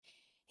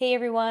Hey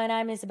everyone,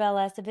 I'm Isabel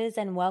Estevez,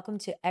 and welcome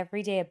to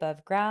Everyday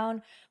Above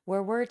Ground,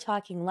 where we're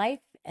talking life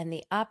and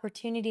the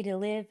opportunity to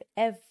live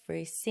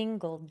every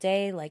single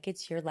day like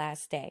it's your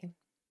last day.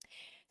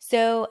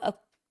 So, a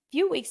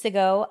few weeks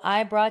ago,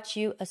 I brought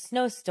you a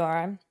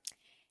snowstorm,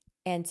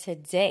 and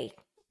today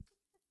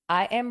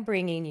I am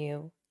bringing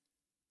you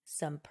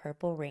some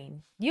purple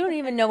rain. You don't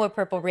even know what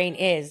purple rain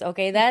is,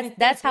 okay?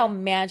 That's how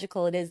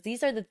magical it is.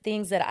 These are the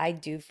things that I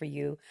do for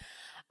you.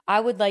 I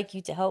would like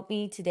you to help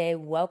me today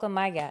welcome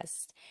my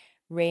guest,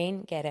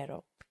 Rainn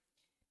Guerrero.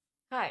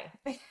 Hi.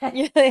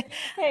 Hey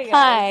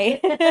Hi.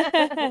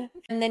 guys.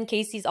 And then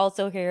Casey's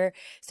also here.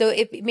 So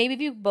if maybe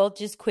if you both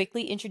just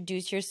quickly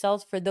introduce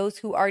yourselves for those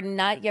who are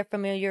not yet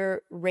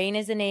familiar, Rain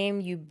is a name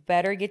you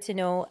better get to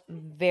know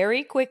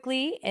very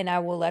quickly, and I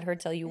will let her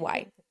tell you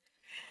why.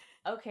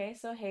 Okay,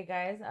 so hey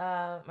guys,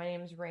 my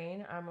name is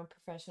Rain. I'm a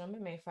professional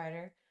MMA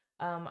fighter.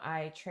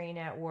 I train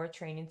at War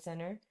Training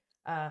Center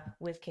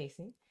with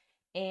Casey.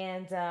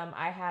 And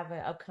I have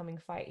an upcoming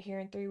fight here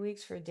in 3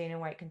 weeks for Dana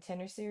White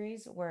Contender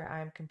Series where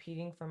I'm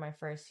competing for my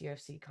first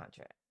UFC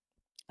contract.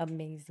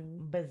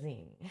 Amazing.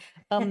 Bazing.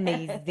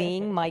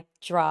 Amazing. Mic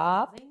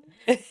drop.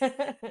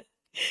 Bazing.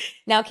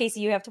 Now,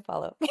 Casey, you have to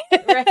follow.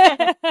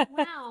 Right.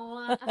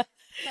 Wow.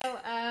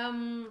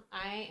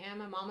 I am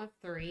a mom of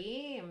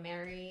three. I'm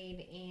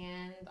married,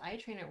 and I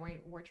train at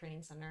War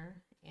Training Center,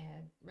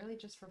 and really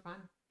just for fun.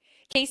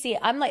 Casey,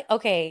 I'm like,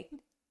 okay,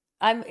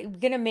 I'm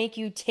gonna make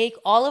you take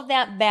all of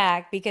that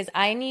back because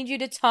I need you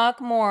to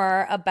talk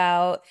more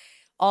about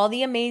all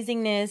the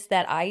amazingness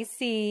that I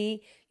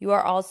see. You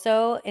are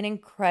also an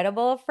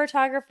incredible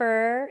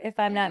photographer, if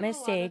I'm I not do a lot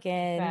of things.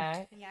 mistaken.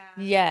 Fact. Yeah.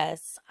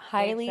 Yes, Big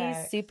highly,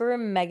 facts. super,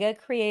 mega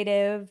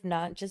creative,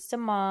 not just a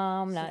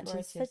mom, not Super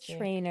just a artistic.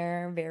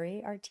 trainer,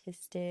 very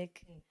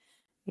artistic.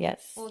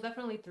 Yes, Well,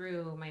 definitely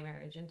through my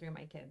marriage and through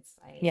my kids,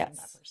 I am that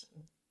yes, person.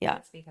 yeah,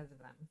 It's because of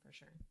them, for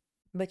sure.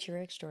 but you're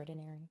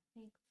extraordinary.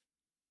 Thanks.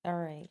 All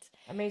right.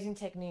 Amazing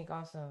technique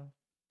also.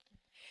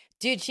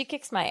 Dude, she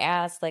kicks my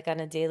ass like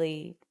on a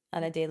daily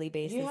You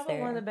basis have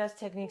one of the there. best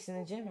techniques in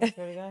the gym, I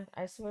swear to God.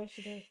 I swear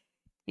she does.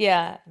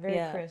 Yeah, Very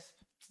yeah. crisp.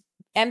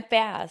 And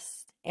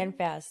fast. And Mm.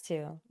 fast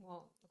too.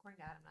 Well, according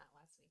to Adam, not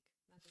last week,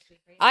 not this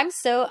week, right?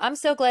 I'm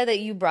so glad that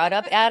you brought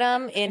up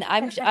Adam, and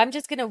I'm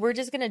just gonna we're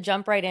just gonna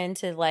jump right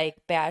into like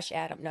bash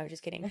Adam. No,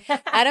 just kidding.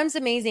 Adam's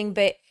amazing,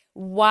 but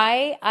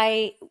why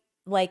I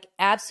like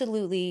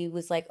absolutely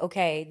was like,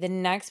 okay, the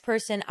next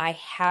person I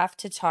have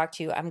to talk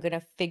to, I'm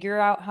gonna figure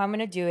out how I'm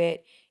gonna do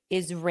it,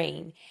 is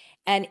Rain.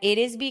 And it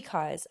is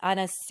because on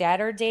a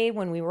Saturday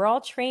when we were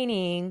all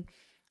training,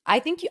 I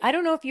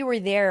don't know if you were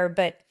there,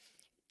 but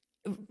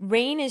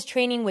Rain is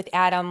training with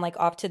Adam like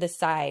off to the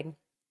side,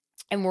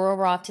 and we're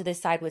over off to the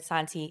side with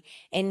Santi,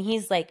 and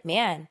he's like,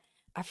 "Man,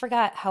 I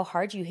forgot how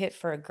hard you hit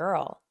for a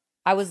girl."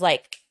 I was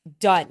like,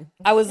 "Done."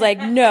 I was like,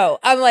 "No."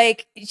 I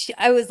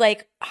was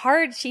like,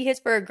 "Hard she hits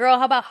for a girl.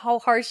 How about how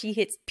hard she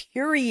hits?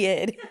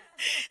 Period."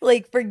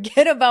 Like,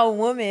 forget about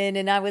woman.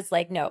 And I was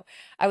like, "No."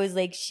 I was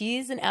like,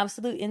 "She's an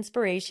absolute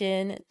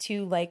inspiration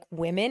to like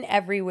women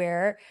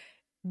everywhere.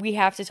 We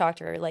have to talk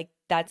to her. Like,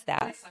 that's I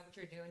that." saw what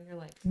you're doing. You're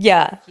like,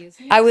 Yeah. excuse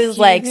me? I was Excuse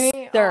like,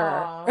 me?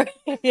 "Sir." Aw.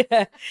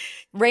 Yeah.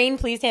 Rain,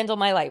 please handle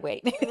my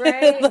lightweight.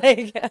 Right?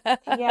 Like,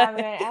 Yeah,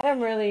 man. Adam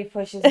really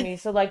pushes me.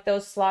 So like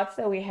those slots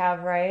that we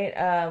have, right?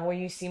 Where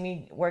you see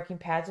me working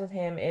pads with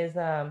him is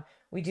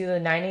we do the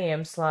 9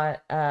 a.m.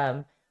 slot,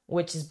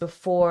 which is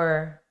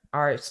before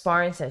our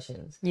sparring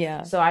sessions.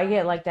 yeah. So I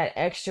get like that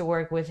extra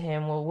work with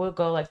him. We'll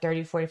go like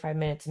 30, 45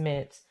 minutes,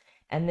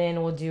 and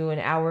then we'll do an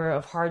hour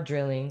of hard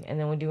drilling, and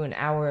then we'll do an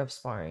hour of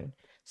sparring.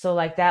 So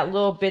like that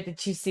little bit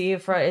that you see in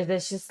front,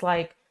 that's just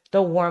like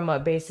the warm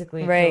up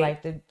basically to Right.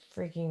 like the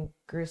freaking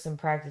gruesome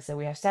practice that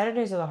we have.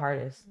 Saturdays are the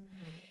hardest.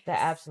 Mhm. The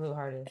absolute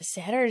hardest.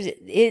 Saturday,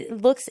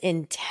 it looks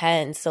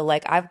intense. So,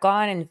 like, I've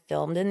gone and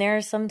filmed in there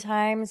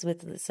sometimes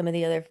with some of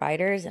the other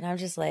fighters, and I'm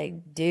just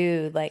like,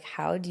 dude, like,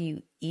 how do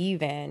you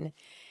even?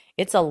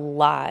 It's a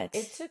lot.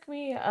 It took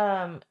me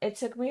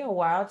a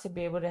while to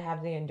be able to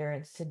have the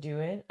endurance to do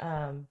it.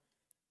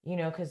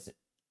 Because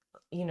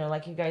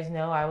like you guys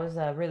know, I was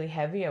really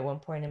heavy at one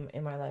point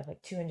in my life,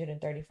 like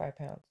 235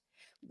 pounds.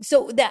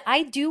 So that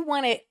I do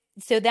want to.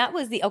 So that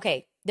was the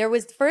okay. There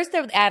was first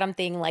the Adam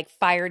thing like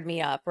fired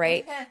me up,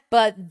 right?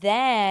 But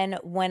then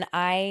when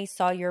I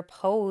saw your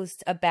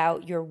post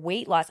about your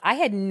weight loss, I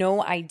had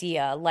no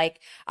idea. Like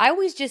I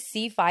always just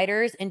see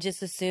fighters and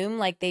just assume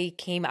like they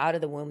came out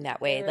of the womb that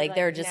They way. were Like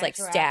they're like just like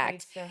natural stacked.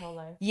 athletes their whole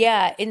life.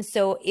 Yeah, and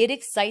so it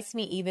excites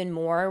me even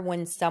more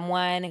when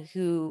someone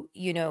who,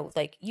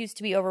 like used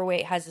to be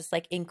overweight has this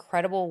like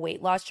incredible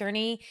weight loss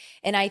journey.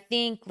 And I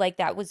think like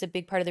that was a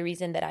big part of the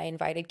reason that I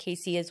invited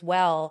Casey as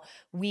well.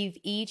 We've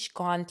each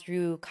gone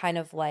through kind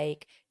of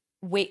like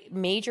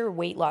major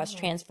weight loss Hmm.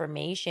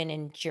 transformation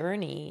and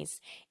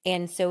journeys.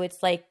 And so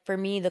it's like for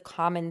me, the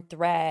common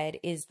thread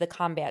is the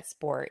combat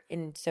sport.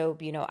 And so,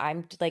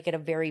 I'm like at a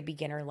very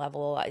beginner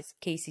level, as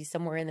Casey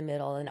somewhere in the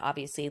middle, and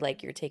obviously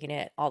like you're taking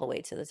it all the way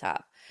to the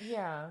top.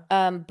 Yeah.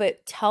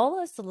 But tell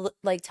us,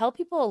 tell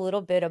people a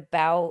little bit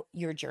about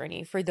your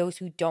journey for those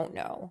who don't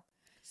know.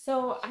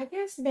 So I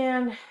guess,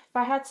 man, if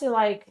I had to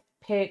like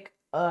pick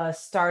a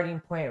starting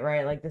point,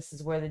 right? Like this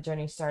is where the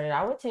journey started.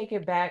 I would take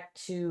it back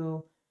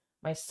to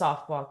my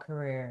softball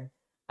career.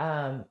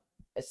 Um,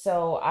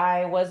 so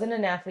I wasn't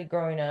an athlete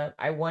growing up.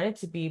 I wanted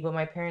to be, but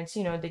my parents,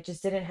 they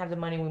just didn't have the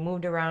money. We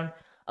moved around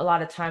a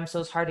lot of times, so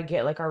it's hard to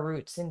get like our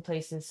roots in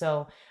places.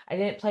 So I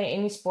didn't play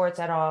any sports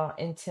at all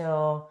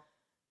until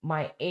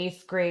my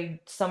eighth grade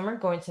summer,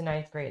 going to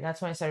ninth grade.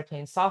 That's when I started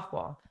playing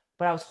softball,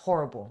 but I was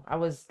horrible. I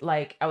was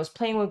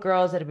playing with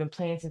girls that had been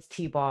playing since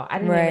T-ball. I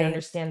didn't even Right.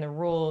 understand the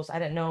rules. I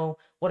didn't know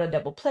what a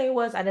double play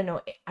was. I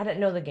didn't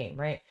know the game,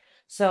 right?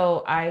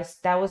 So I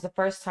that was the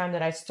first time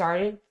that I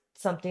started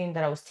something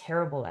that I was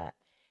terrible at,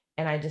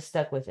 and I just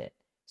stuck with it.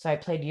 So I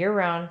played year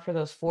round for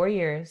those 4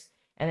 years,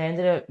 and I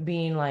ended up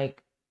being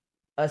like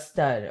a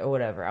stud or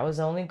whatever. I was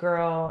the only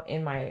girl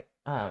in my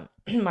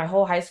my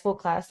whole high school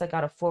class that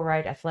got a full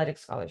ride athletic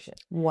scholarship.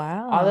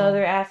 All the Wow.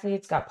 other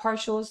athletes got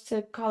partials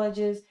to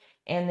colleges,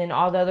 and then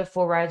all the other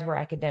full rides were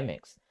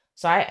academics.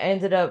 So I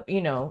ended up,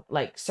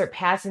 like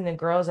surpassing the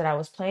girls that I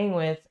was playing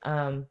with,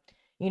 in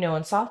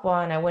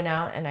softball. And I went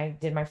out and I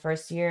did my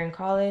first year in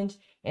college,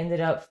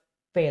 ended up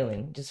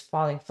failing, just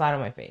falling flat on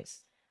my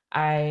face.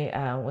 I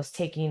was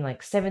taking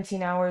like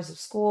 17 hours of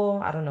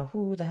school. I don't know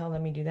who the hell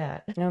let me do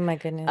that. Oh my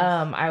goodness.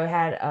 I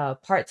had a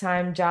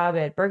part-time job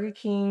at Burger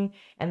King,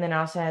 and then I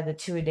also had the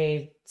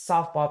two-a-day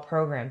softball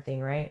program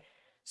thing, right?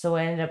 So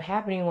what ended up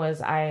happening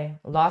was I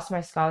lost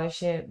my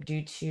scholarship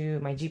due to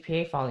my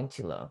GPA falling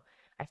too low.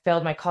 I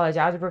failed my college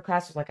algebra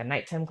class, was like a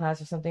nighttime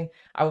class or something.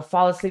 I would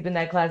fall asleep in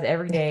that class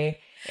every day.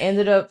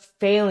 Ended up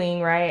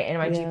failing, right? And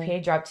my Yeah. GPA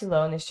dropped too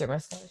low and they stripped my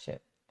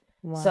scholarship.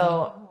 Wow.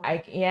 So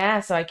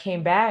I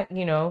came back,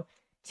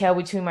 tail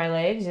between my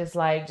legs,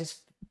 I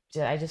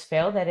just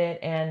failed at it,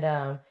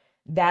 and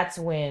that's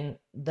when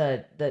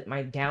the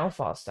my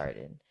downfall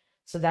started.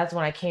 So that's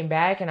when I came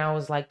back and I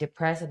was like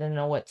depressed. I didn't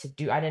know what to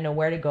do. I didn't know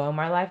where to go in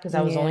my life because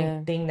that was the only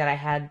Yeah. thing that I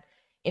had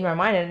in my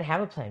mind. I didn't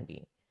have a plan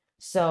B.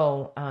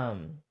 So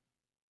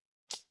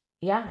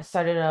yeah, I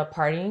started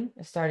partying.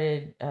 I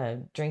started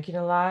drinking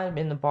a lot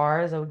in the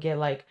bars. I would get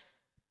like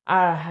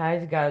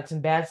I got some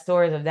bad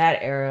stories of that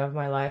era of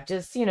my life.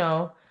 Just,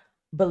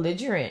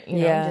 belligerent,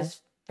 Yeah.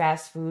 just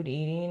fast food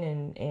eating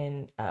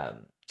and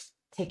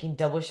taking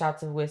double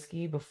shots of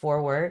whiskey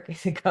before work,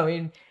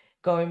 getting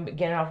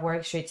off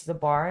work straight to the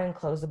bar and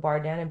close the bar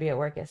down and be at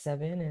work at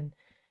 7 and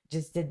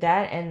just did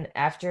that. And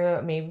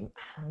after maybe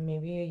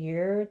a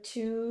year or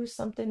two,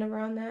 something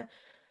around that,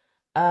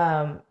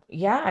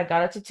 yeah, I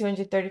got up to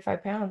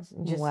 235 pounds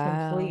and just Wow.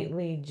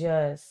 completely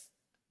just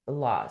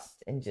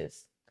lost and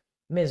just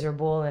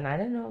miserable, and I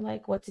didn't know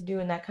like what to do,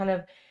 and that kind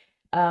of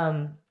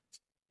um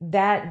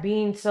that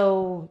being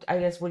so, I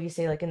guess, what do you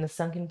say, like in the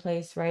sunken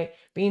place, right?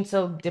 Being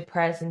so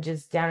depressed and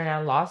just down and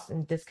out, lost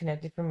and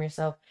disconnected from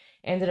yourself,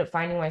 ended up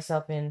finding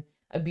myself in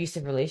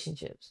abusive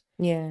relationships.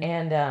 Yeah.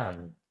 And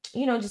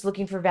just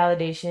looking for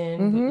validation,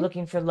 Mm-hmm.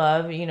 looking for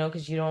love,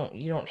 because you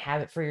don't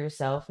have it for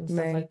yourself and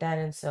stuff Right. like that.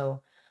 And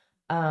so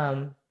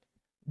um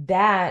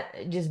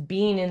that just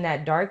being in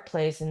that dark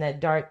place and that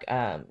dark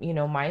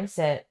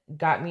mindset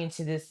got me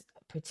into this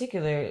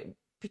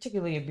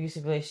particularly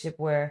abusive relationship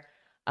where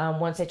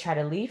once I tried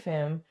to leave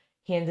him,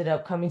 he ended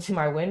up coming to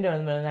my window in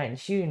the middle of the night and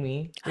shooting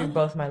me through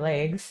both my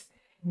legs.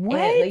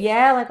 And What?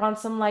 yeah, like on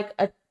some like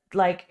a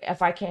like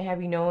if I can't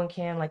have you, no one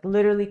can, like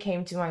literally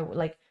came to my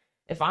like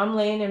if I'm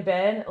laying in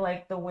bed,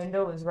 like the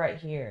window is right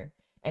here.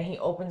 And he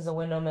opens the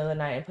window in the middle of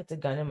the night and puts a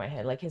gun in my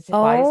head. Like his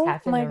body's Oh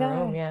half in my the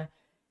room, God. yeah.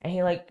 And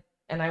he like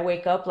and I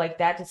wake up like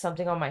that to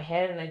something on my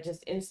head and I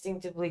just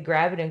instinctively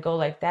grab it and go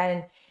like that,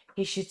 and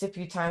he shoots a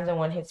few times and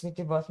one hits me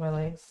through both my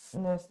legs.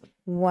 And that's the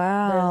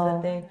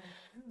Wow. thing.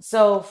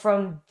 So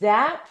from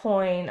that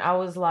point, I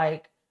was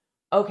like,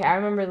 okay, I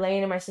remember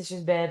laying in my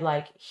sister's bed,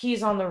 like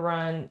he's on the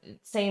run,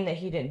 saying that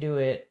he didn't do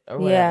it or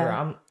whatever.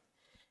 Yeah.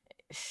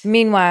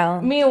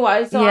 Meanwhile,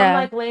 Meanwhile, so I'm yeah.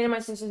 like laying in my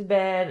sister's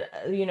bed,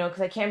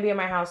 because I can't be in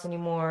my house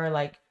anymore.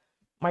 Like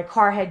my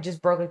car had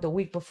just broke like the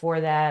week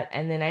before that,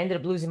 and then I ended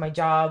up losing my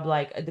job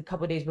like a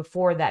couple days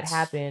before that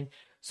happened.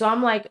 So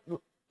I'm like,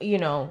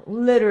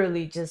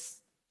 literally just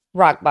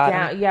Rock bottom.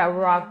 down, yeah,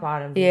 rock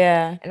bottom, dude.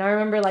 Yeah. And I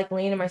remember like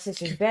laying in my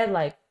sister's bed,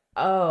 like,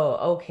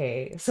 oh,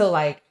 okay, so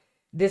like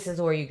this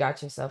is where you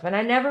got yourself. And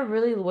I never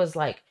really was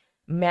like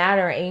mad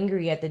or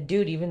angry at the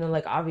dude, even though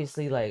like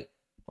obviously like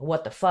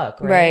what the fuck,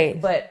 right?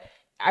 Right. But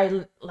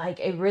I like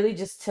it really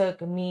just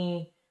took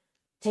me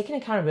taking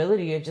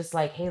accountability of just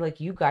like, hey, like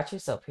you got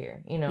yourself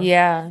here,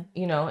 Yeah.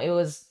 it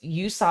was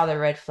you saw the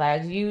red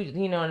flags,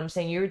 you know what I'm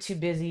saying, you were too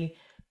busy,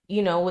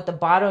 with the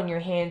bottle in your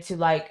hand to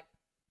like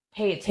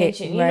pay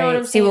attention, you know what Right.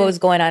 I'm See saying? what And was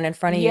going on in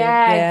front of you.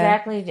 yeah, Yeah.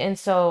 exactly. And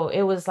so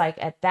it was like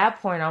at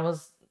that point I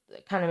was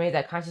kind of made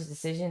that conscious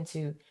decision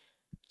to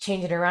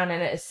change it around,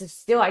 and it's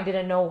still I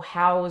didn't know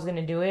how I was going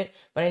to do it,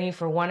 but I knew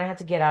for one I had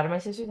to get out of my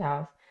sister's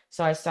house.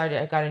 So I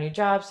got a new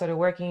job, started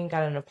working,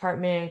 got an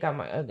apartment, got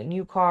my the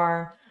new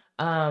car,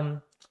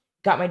 um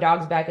got my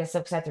dogs back and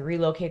stuff because I had to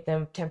relocate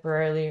them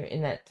temporarily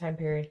in that time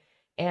period.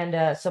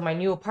 And so my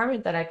new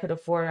apartment that I could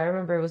afford, I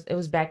remember it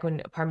was back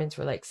when apartments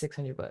were like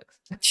 $600.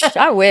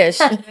 I wish.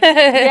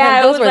 Yeah,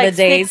 it Those was were the like six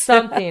days.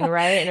 something,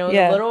 right? And it was a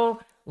Yeah.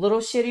 little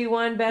shitty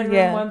one bedroom,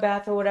 Yeah. one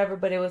bath or whatever,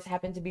 but it was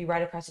happened to be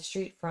right across the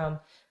street from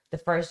the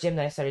first gym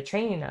that I started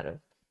training out of.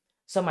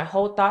 So my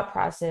whole thought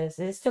process,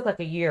 this took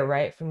like a year,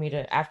 right, for me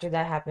to, after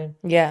that happened,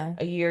 Yeah.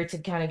 a year to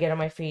kind of get on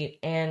my feet.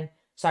 And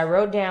so I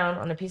wrote down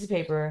on a piece of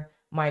paper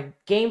my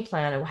game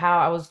plan of how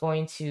I was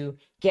going to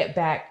get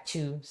back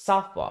to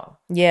softball.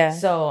 Yeah.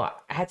 So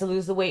I had to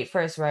lose the weight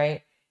first,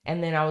 right?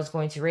 And then I was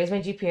going to raise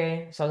my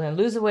GPA. So I was going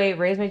to lose the weight,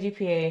 raise my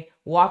GPA,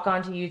 walk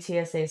on to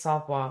UTSA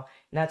softball.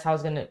 And that's how I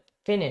was going to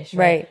finish,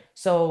 right? Right.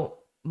 So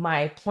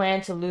my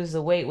plan to lose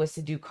the weight was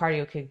to do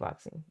cardio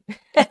kickboxing.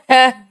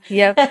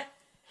 Yep.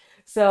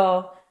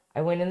 So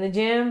I went in the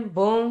gym,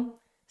 boom,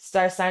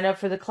 signed up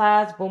for the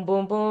class, boom,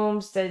 boom,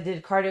 boom.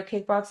 Did cardio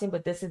kickboxing,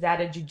 but this is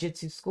at a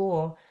jujitsu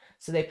school.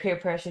 So they peer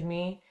pressured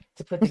me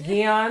to put the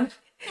gi on.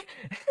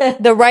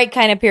 The right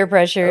kind of peer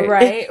pressure.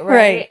 Right.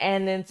 Right.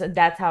 And then so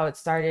that's how it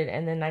started.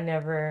 And then I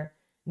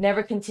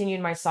never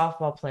continued my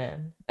softball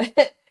plan.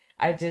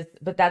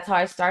 But that's how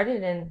I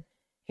started, and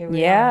here we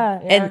are. Yeah.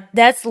 And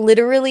that's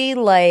literally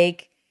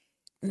like,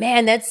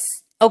 man, that's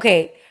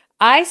okay.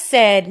 I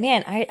said,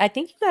 man, I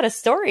think you got a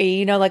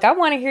story, like I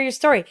want to hear your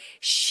story.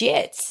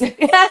 Shit.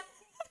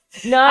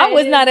 No, I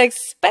was not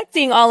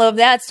expecting all of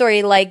that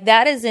story. Like,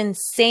 that is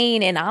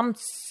insane. And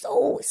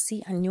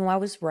see, I knew I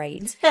was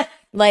right.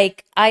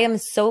 Like, I am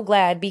so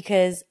glad,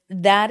 because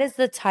that is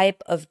the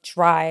type of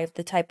drive,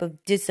 the type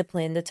of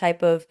discipline,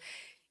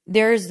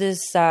 there's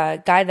this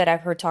guy that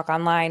I've heard talk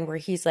online where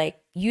he's like,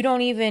 you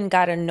don't even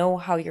got to know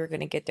how you're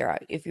going to get there,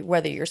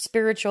 whether you're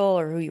spiritual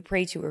or who you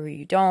pray to or who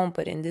you don't.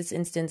 But in this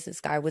instance,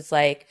 this guy was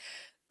like,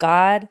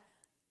 God,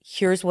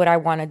 here's what I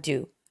want to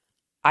do.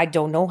 I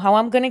don't know how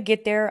I'm going to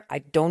get there. I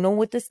don't know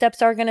what the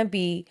steps are going to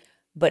be.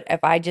 But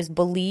if I just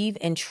believe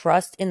and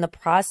trust in the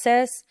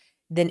process,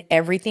 then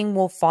everything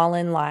will fall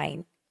in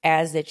line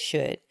as it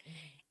should.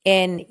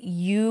 And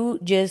you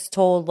just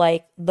told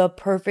like the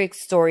perfect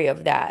story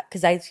of that.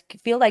 Because I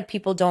feel like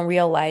people don't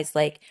realize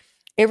like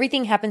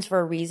everything happens for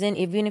a reason,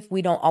 even if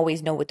we don't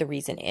always know what the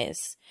reason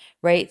is.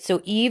 Right.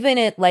 So even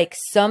at like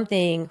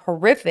something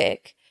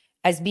horrific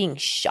as being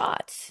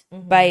shot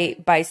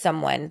by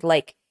someone,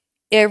 like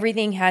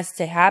everything has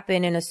to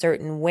happen in a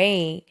certain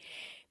way,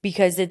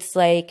 because it's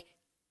like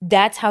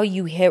that's how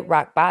you hit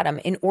rock bottom.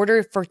 In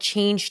order for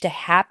change to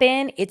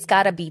happen, it's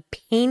got to be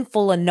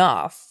painful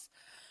enough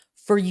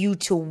for you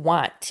to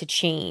want to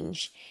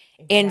change.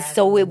 Exactly. And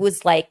so it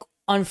was like,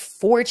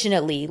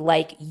 unfortunately,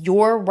 like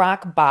your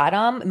rock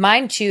bottom,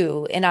 mine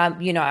too. And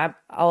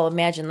I'll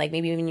imagine like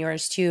maybe even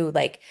yours too.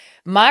 Like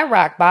my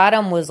rock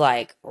bottom was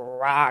like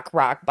rock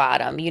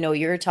bottom.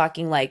 You're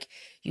talking like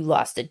you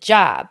lost a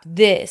job,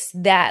 this,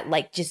 that,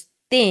 like just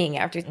thing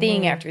after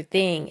thing after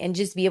thing. And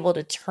just be able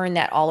to turn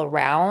that all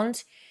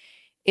around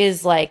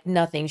is like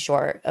nothing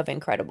short of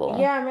incredible.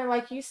 Yeah, I mean,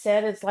 like you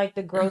said, it's like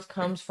the growth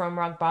comes from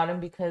rock bottom,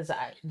 because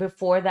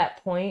before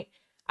that point,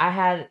 I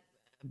had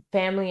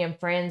family and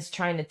friends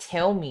trying to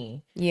tell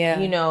me,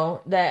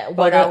 that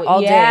what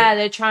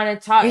they're trying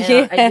to talk.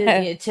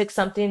 And it took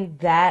something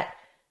that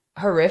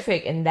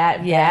horrific and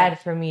that bad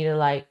for me to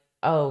like,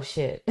 oh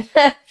shit.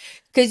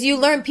 Because you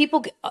learn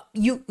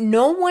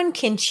no one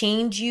can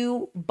change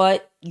you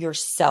but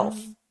yourself.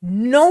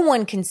 No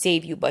one can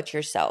save you but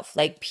yourself.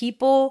 Like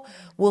people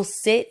will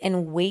sit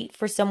and wait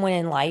for someone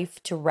in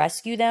life to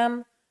rescue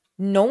them.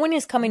 No one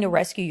is coming to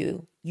rescue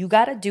you. You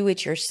got to do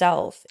it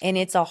yourself. And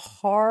it's a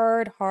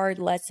hard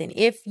lesson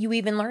if you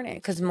even learn it,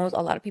 because a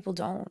lot of people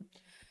don't.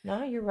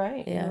 No, you're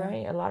right. Yeah. You're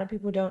right. A lot of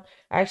people don't.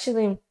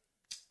 Actually,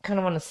 kind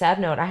of on a sad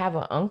note, I have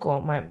an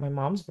uncle, my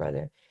mom's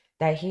brother,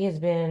 that he has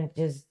been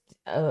just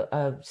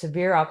a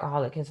severe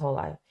alcoholic his whole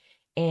life.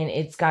 And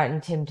it's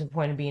gotten him to the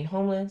point of being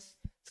homeless.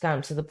 It's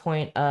gotten to the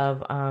point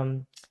of,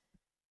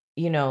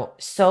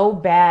 so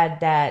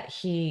bad that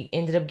he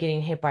ended up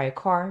getting hit by a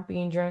car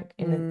being drunk.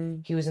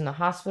 And he was in the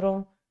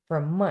hospital for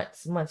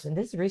months. And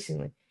this is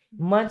recently.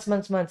 Months.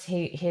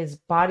 His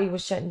body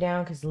was shutting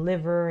down because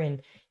liver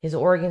and his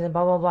organs and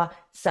blah, blah, blah.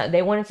 So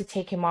they wanted to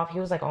take him off. He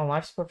was like on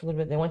life support for a little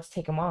bit. They wanted to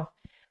take him off.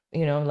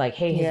 Like,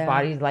 hey, his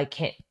body like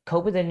can't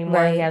cope with it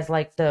anymore. Right. He has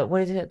like the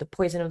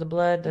poison of the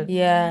blood.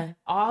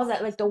 All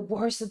that, like the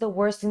worst of the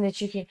worst thing that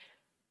you can.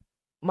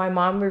 My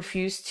mom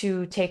refused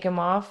to take him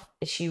off.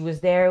 She was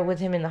there with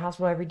him in the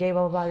hospital every day,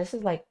 blah, blah, blah. This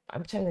is like,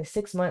 I'm telling you, like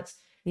 6 months.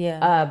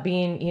 Yeah.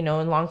 Being, in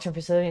long-term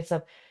facility and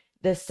stuff.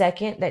 The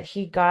second that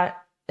he got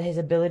his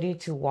ability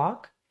to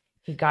walk,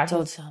 he got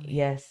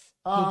yes.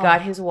 Oh. He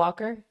got his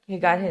walker. He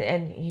got his,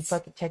 and he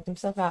fucking checked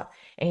himself out.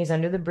 And he's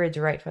under the bridge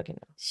right fucking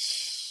now.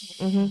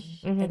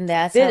 And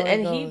that's how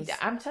it goes.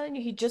 I'm telling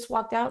you, he just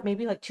walked out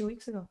maybe like 2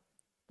 weeks ago.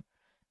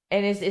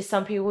 And it's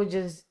some people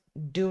just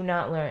do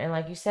not learn. And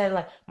like you said,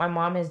 like my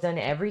mom has done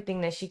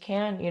everything that she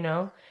can,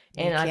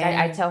 and like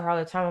I tell her all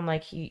the time, I'm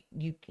like, he's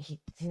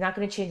not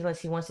going to change unless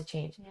he wants to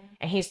change. Yeah.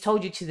 And he's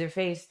told you to their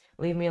face,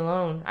 leave me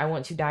alone. I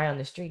want to die on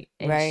the street.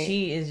 And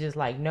she is just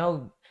like,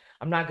 no,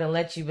 I'm not gonna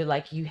let you, but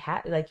like you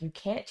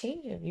can't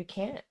change him. You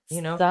can't, So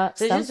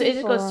Some it just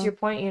goes to your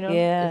people, point, It's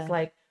yeah,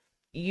 like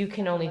you You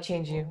can gotta only let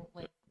change you. people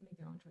like make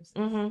their own choices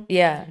at the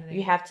yeah. end of the You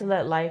day. have to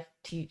let life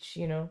teach.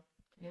 Yeah.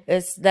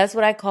 That's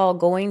what I call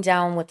going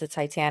down with the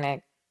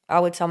Titanic. I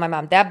would tell my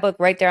mom that book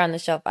right there on the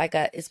shelf I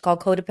got. It's called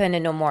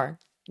Codependent No More.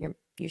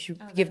 You should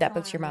Oh, give that's that the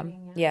book one to I'm your mom.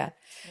 reading. Yeah. Yeah,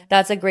 Yeah.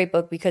 that's a great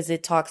book because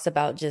it talks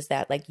about just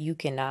that. Like you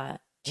cannot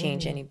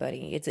change Mm-hmm.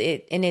 anybody.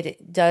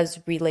 It does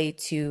relate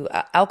to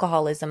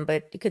alcoholism,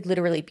 but it could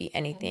literally be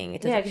anything.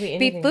 It Anything. Yeah, doesn't it could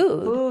be be anything.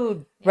 food,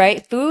 Food, Yeah.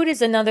 right? Food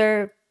is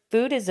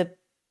a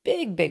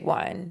big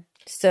one.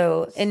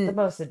 So, it's the and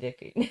most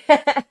addicting.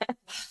 it's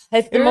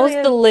It the really most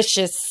is.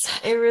 delicious,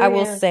 It I really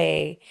will is.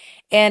 say.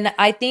 And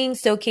I think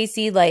so,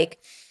 Casey, like,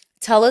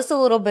 tell us a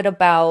little bit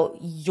about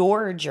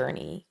your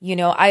journey.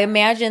 I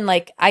imagine,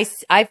 like, I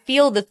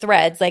feel the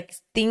threads, like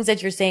things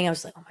that you're saying. I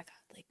was like, oh my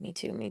God, like, me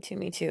too, me too,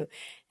 me too.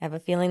 I have a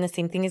feeling the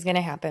same thing is going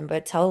to happen.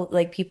 But tell,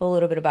 like, people a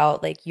little bit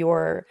about, like,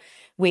 your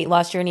weight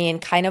loss journey and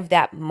kind of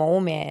that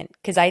moment.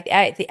 Because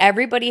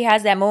everybody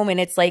has that moment.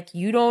 It's like,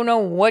 you don't know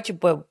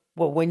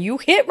but when you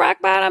hit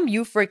rock bottom,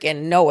 you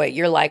freaking know it.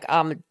 You're like,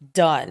 I'm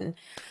done.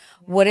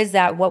 Yeah. What is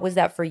that? What was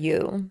that for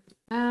you?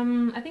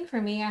 I think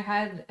for me, I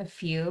had a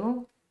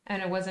few,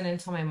 and it wasn't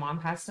until my mom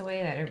passed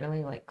away that it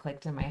really like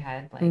clicked in my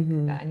head, like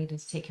Mm-hmm. that I needed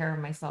to take care of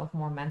myself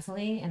more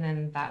mentally, and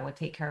then that would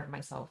take care of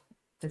myself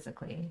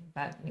physically. If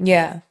that makes sense.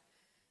 Yeah.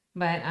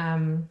 But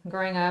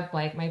growing up,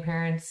 like my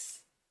parents,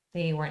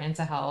 they weren't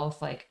into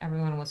health. Like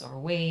everyone was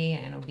overweight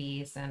and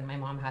obese, and my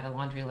mom had a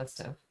laundry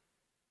list of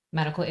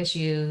medical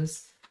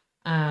issues.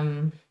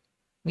 Um,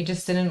 we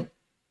just didn't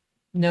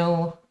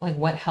know like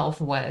what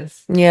health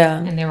was. Yeah.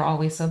 And they were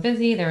always so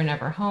busy, they were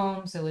never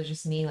home. So it was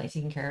just me like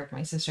taking care of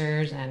my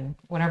sisters and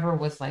whatever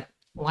was like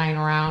lying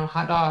around,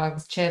 hot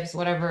dogs, chips,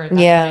 whatever, that's what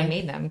I Yeah.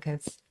 made them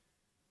because I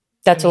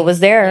That's what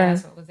was mean, yeah, there.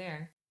 that's what was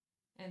there.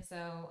 And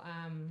so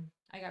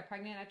I got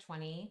pregnant at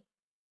 20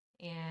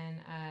 and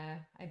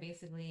I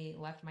basically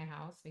left my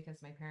house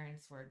because my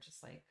parents were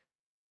just like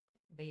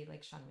they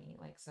like shunned me.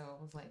 Like so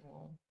it was like,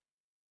 well,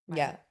 bye.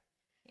 Yeah.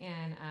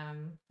 And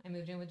I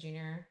moved in with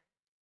Junior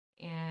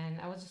and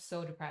I was just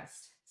so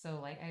depressed. So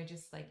like I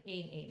just like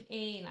ate,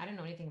 and I didn't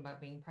know anything about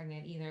being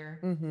pregnant either.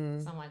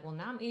 Mm-hmm. So I'm like, well,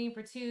 now I'm eating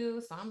for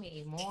two, so I'm gonna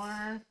eat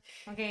more.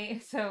 Okay,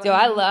 so So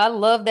I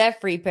love that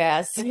free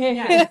pass.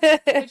 yeah,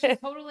 which is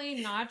totally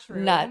not true.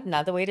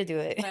 Not the way to do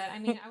it. But I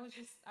mean,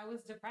 I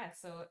was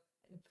depressed, so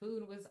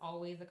food was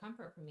always a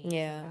comfort for me. So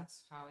Yeah.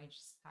 that's how I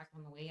just packed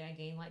on the weight. I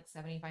gained like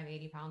 75,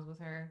 80 pounds with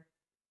her,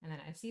 and then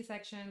I had a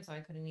C-section, so I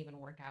couldn't even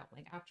work out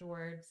like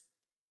afterwards.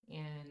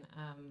 And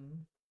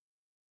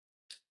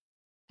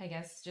I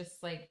guess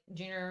just like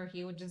Junior,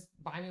 he would just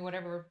buy me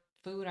whatever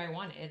food I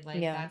wanted. Like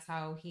Yeah. that's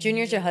how he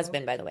Junior's your knew.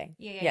 husband, by the way.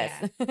 Yeah, yeah,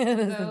 Yes.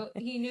 yeah. So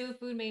he knew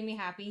food made me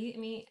happy. I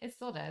mean, it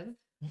still does.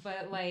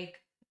 But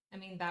like, I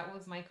mean, that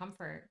was my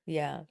comfort.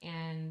 Yeah.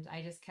 And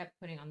I just kept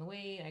putting on the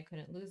weight. I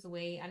couldn't lose the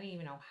weight. I didn't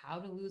even know how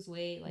to lose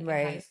weight. Like in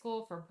high Right.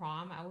 school for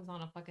prom, I was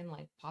on a fucking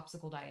like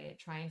popsicle diet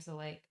trying to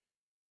like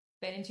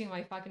fit into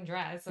my fucking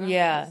dress. So I'm like,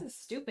 Yeah. this is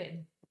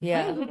stupid.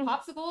 Yeah.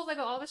 Popsicles, like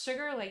all the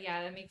sugar, like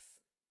yeah, that makes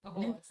a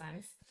whole lot of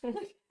sense.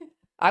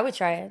 I would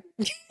try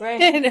it.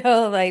 Right.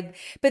 Like,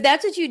 but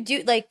that's what you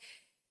do. Like,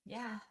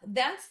 Yeah.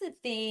 that's the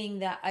thing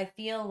that I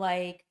feel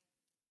like,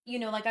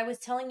 like I was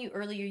telling you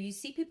earlier, you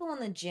see people in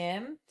the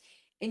gym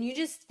and you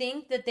just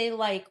think that they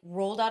like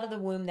rolled out of the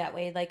womb that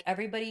way. Like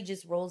everybody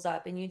just rolls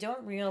up and you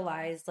don't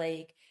realize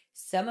like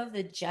some of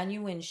the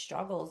genuine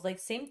struggles. Like,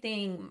 same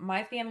thing,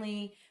 my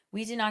family,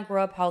 we did not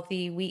grow up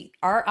healthy.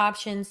 Our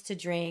options to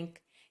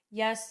drink,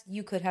 yes,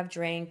 you could have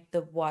drank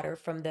the water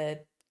from the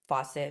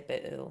faucet,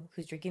 but ew,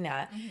 who's drinking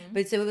that? Mm-hmm.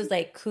 But so it was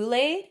like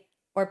Kool-Aid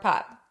or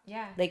pop.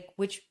 Yeah. Like,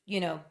 which,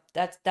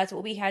 that's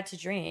what we had to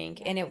drink.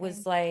 Yeah, And it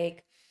was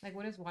like,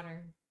 what is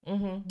water?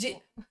 Mm-hmm.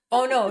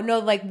 oh no,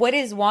 like, what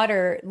is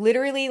water?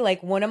 Literally,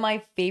 like, one of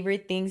my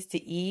favorite things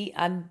to eat.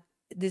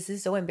 This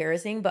is so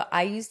embarrassing, but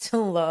I used to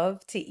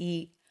love to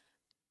eat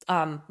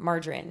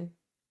margarine.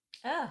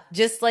 Ugh.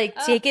 Just like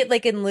Ugh. take it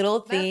like in little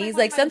That's like things. one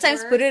Like of my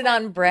sometimes put worst, it like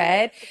on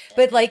bread.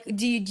 But like,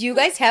 do you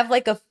guys have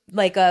like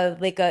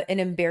an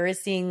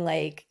embarrassing,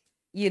 like,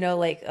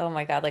 like, oh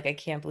my God, like I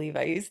can't believe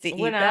I used to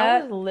When eat I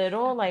was that.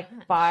 little, not like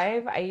much.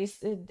 5, I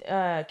used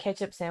to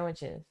ketchup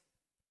sandwiches.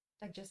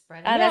 Like just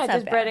bread Ah, and that's Yeah, not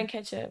just bread bad. and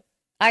ketchup.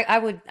 I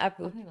would, I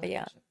don't even like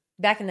yeah. ketchup.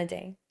 Back in the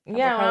day, Yeah, when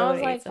probably I would was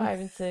have ate like some. 5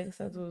 and 6,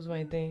 that was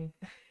my thing.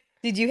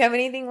 Did you have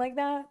anything like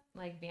that?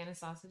 Like Vienna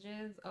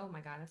sausages. Oh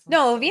my god, that sounds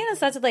No, so Vienna good.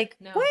 sausage, like,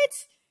 No, what?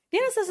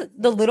 Vienna it's sausage, the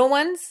disgusting. little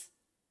ones?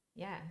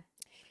 Yeah,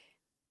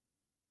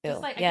 just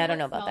Ew. like I Yeah, can I don't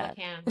know like about smell the that.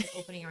 can like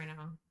opening right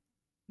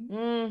now.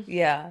 Mm.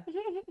 Yeah.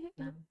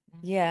 No,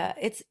 Yeah.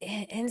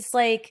 And it's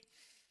like,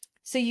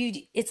 so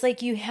it's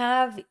like you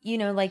have,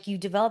 like you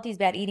develop these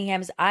bad eating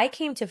habits. I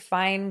came to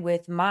find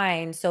with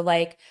mine. So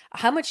like,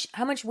 how much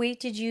weight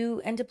did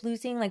you end up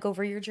losing, like,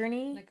 over your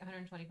journey? like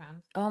 120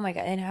 pounds. Oh my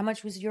God. And how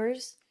much was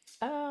yours?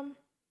 Um,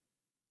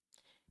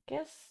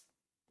 guess,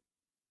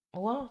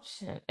 well,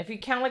 shit. If you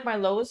count like my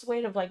lowest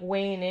weight of like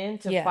weighing in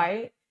to Yeah.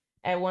 fight,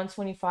 At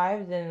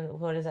 125, then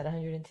what is that,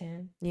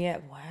 110? Yeah, Yeah.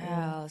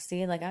 wow.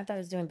 See, like I thought I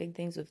was doing big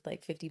things with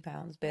like 50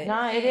 pounds, but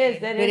Nah, it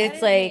is. That but is.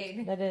 it's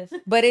like That is.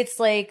 but it's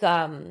like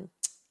I'm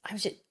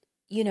just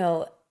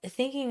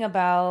thinking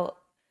about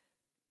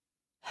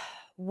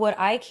what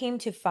I came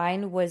to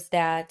find was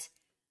that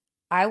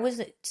I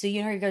was so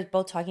you guys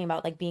both talking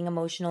about like being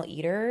emotional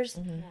eaters.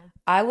 Mm-hmm. Yeah.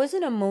 I was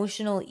an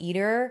emotional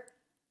eater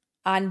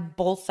on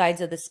both sides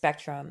of the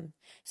spectrum.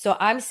 So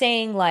I'm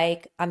saying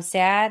like I'm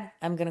sad,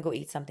 I'm gonna go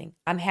eat something.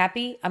 I'm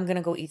happy, I'm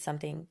gonna go eat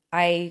something.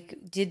 I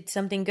did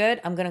something good,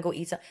 I'm gonna go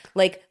eat some.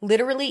 Like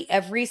literally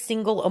every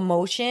single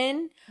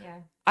emotion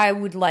Yeah. I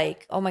would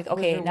like, oh my, Was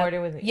okay, now,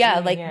 rewarded with yeah,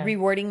 eating, like yeah.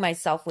 rewarding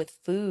myself with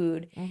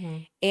food. Mm-hmm.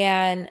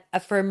 And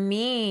for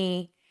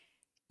me,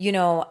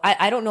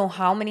 I don't know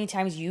how many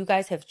times you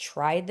guys have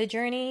tried the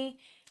journey.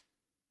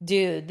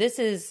 Dude, this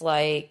is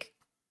like,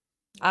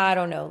 I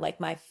don't know, like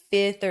my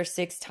fifth or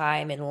sixth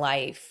time in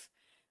life,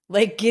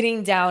 like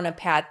getting down a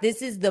path.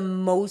 This is the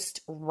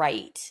most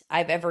right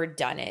I've ever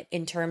done it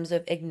in terms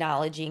of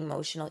acknowledging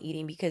emotional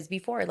eating. Because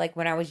before, like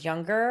when I was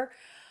younger,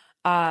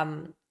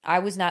 I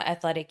was not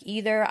athletic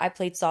either. I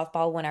played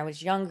softball when I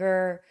was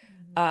younger,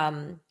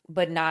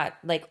 but not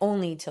like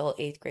only till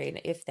eighth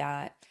grade, if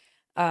that.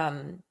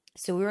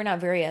 So we were not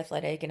very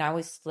athletic, and I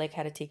was like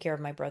had to take care of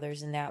my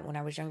brothers and that when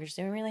I was younger,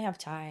 so I didn't really have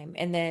time.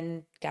 And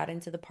then got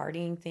into the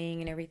partying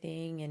thing and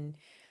everything, and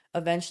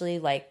eventually,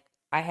 like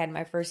I had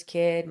my first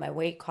kid, my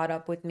weight caught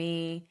up with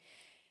me,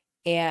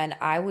 and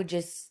I would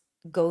just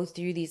go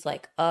through these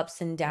like ups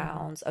and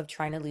downs of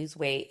trying to lose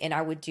weight, and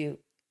I would do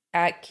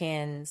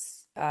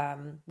Atkins,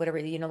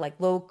 whatever, like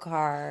low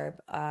carb,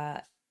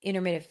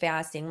 intermittent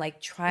fasting,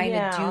 like trying to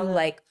Yeah, do all the.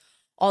 like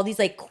all these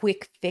like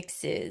quick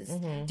fixes.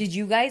 Mm-hmm. Did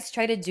you guys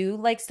try to do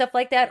like stuff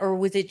like that, or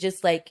was it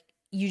just like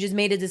you just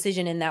made a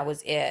decision and that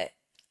was it?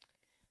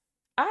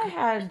 I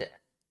had,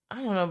 I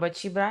don't know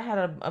about you, but I had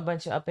a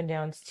bunch of up and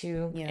downs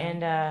too, Yeah.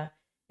 and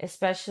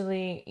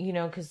especially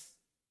because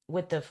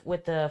with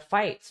the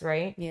fights,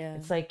 right? Yeah.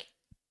 It's like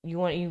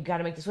you got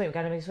to make this weight, we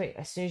got to make this weight.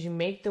 As soon as you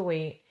make the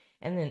weight,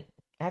 and then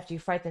after you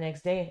fight the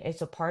next day,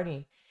 it's a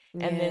party,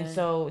 and then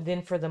Yeah.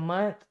 then for the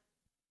month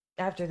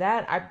after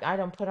that, I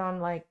don't put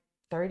on like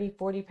 30,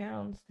 40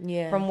 pounds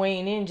Yeah. from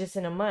weighing in just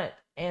in a month,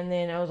 and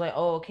then I was like,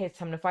 oh, okay, it's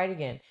time to fight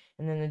again,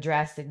 and then the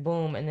drastic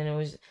boom, and then it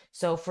was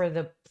so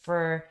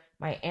for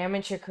my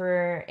amateur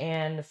career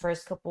and the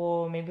first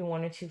couple, maybe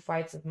one or two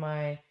fights of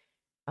my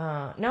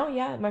no,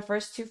 yeah, my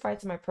first two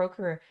fights of my pro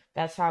career,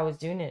 that's how I was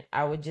doing it.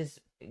 I would just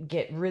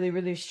get really,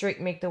 really strict,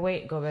 make the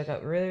weight, go back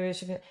up, really, really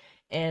strict.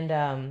 And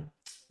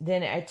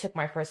then I took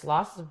my first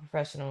loss as a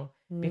professional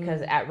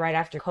because Mm. at right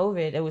after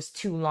COVID, it was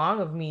too long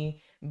of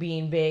me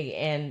being big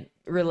and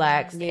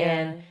relaxed. Yeah.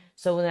 And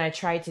so when I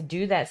tried to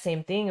do that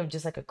same thing of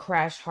just like a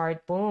crash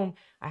hard boom,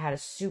 I had a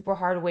super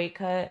hard weight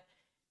cut.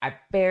 I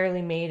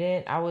barely made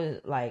it. I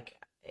was like,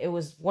 it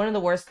was one of the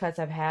worst cuts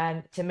I've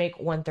had to make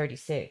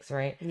 136,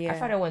 right? I Yeah.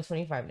 fight at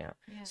 125 now.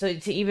 Yeah. So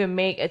to even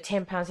make a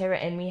 10 pounds heavier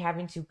and me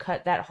having to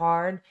cut that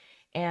hard,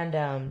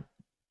 and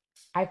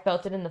I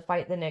felt it in the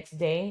fight the next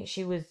day.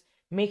 She was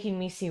making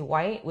me see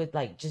white with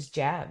like just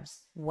jabs.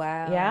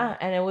 Wow. Yeah,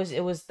 and it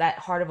was that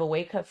hard of a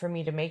weight cut for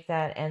me to make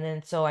that, and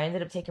then so I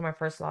ended up taking my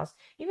first loss,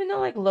 even though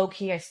like low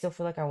key I still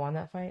feel like I won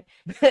that fight.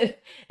 But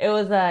it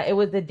was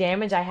the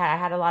damage I had. I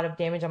had a lot of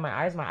damage on my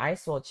eyes. My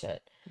eyes swelled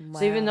shut.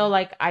 So even though Wow.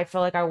 like I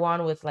felt like I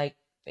won with like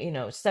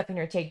stepping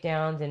her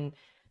takedowns and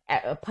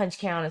a punch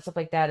count and stuff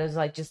like that, it was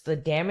like just the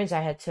damage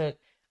I had took.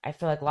 I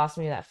feel like lost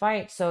me that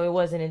fight. So it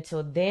wasn't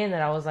until then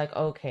that I was like,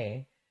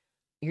 okay,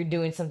 you're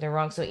doing something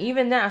wrong. So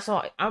even that,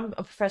 so I'm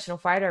a professional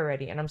fighter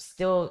already, and I'm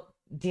still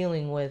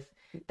dealing with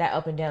that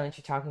up and down that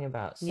you're talking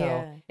about. So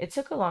Yeah. it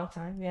took a long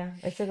time. Yeah,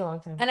 it took a long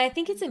time. And I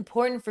think it's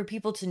important for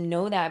people to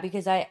know that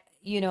because I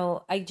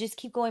just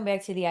keep going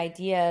back to the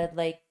idea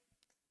like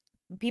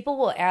people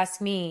will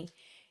ask me,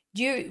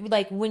 do you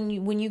like when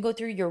you go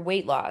through your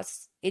weight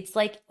loss, it's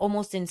like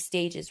almost in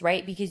stages,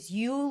 right? Because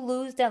you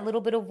lose that little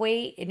bit of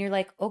weight and you're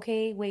like,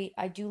 okay, wait,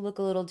 I do look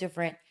a little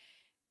different.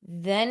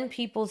 Then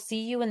people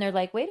see you and they're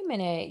like, wait a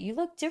minute, you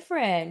look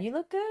different. You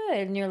look good.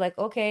 And you're like,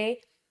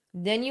 okay.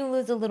 Then you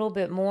lose a little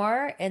bit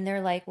more and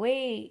they're like,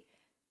 wait,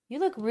 you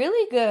look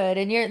really good.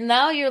 And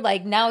now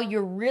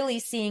you're really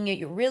seeing it,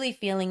 you're really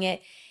feeling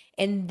it.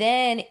 And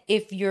then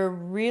if you're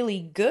really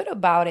good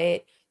about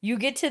it, you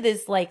get to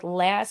this like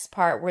last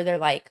part where they're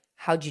like,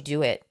 how'd you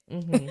do it?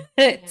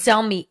 Mm-hmm.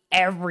 Tell me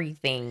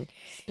everything.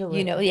 Spill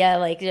it. Yeah,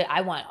 like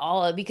I want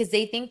all of because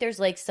they think there's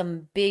like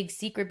some big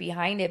secret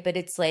behind it, but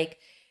it's like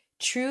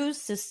true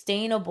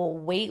sustainable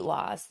weight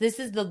loss. This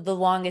is the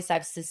longest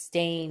I've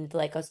sustained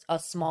like a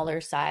smaller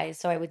size.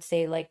 So I would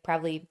say like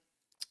probably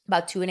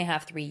about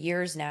 2.5, 3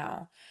 years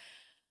now.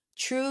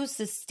 True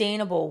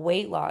sustainable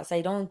weight loss.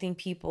 I don't think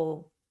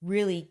people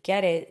really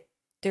get it.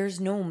 There's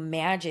no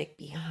magic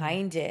Mm-hmm.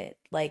 behind it.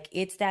 Like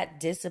it's that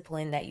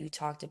discipline that you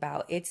talked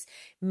about. It's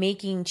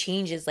making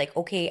changes like,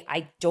 okay,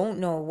 I don't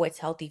know what's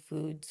healthy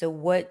food. So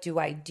what do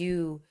I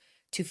do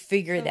to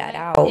figure So that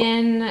like out?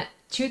 in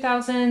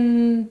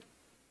 2014,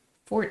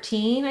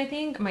 14, I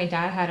think, my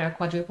dad had a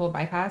quadruple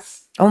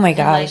bypass. Oh my And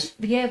like gosh.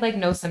 he had like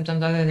no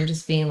symptoms other than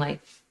just being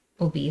like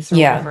obese or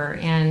Yeah. whatever.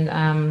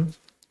 And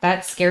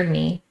that scared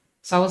me.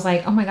 So I was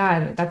like, oh my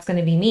God, that's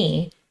gonna be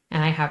me.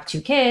 And I have 2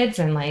 kids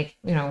and like,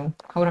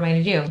 what am I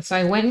gonna do? So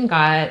I went and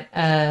got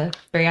a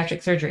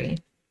bariatric surgery.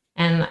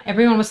 And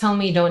everyone was telling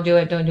me, don't do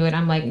it, don't do it.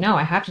 I'm like, no,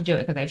 I have to do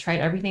it because I tried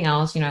everything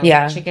else,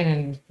 Yeah. chicken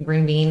and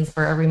green beans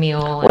for every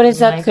meal. What is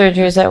that like,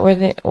 surgery? Is that where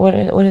they what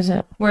is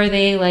that? where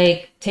they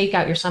like take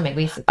out your stomach,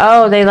 basically.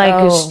 Oh, they like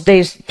Oh.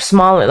 they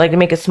small it, like they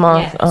make it small.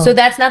 Yeah. Oh. So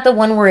that's not the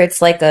one where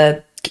it's like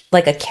a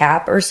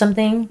cap or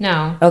something?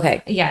 No.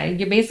 Okay. Yeah,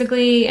 you're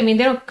basically, I mean,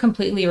 they don't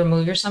completely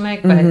remove your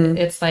stomach, but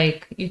it's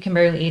like you can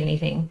barely eat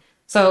anything.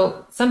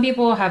 So some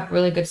people have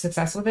really good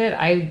success with it.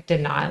 I did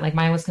not. Like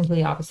mine was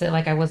completely opposite.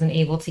 Like I wasn't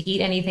able to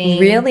eat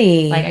anything.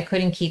 Really? Like I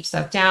couldn't keep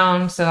stuff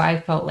down. So I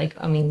felt like,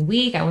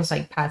 weak. I was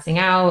like passing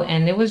out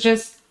and it was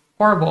just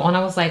horrible. And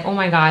I was like, oh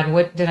my God,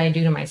 what did I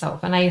do to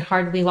myself? And I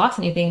hardly lost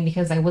anything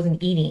because I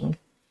wasn't eating.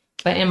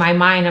 But in my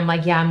mind, I'm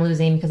like, yeah, I'm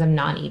losing because I'm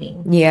not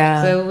eating.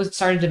 Yeah. So it was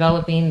started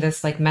developing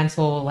this like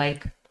mental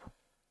like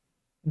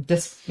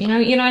this, you know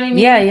what I mean?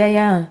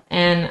 Yeah.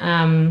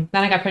 And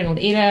then I got pregnant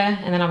with Ada,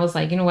 and then I was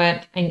like, you know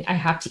what? I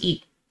have to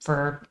eat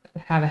for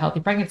have a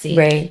healthy pregnancy.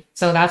 Right.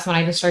 So that's when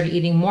I just started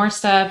eating more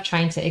stuff,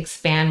 trying to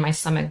expand my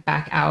stomach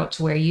back out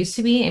to where it used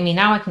to be. I mean,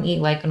 now I can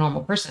eat like a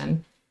normal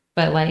person,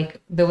 but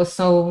like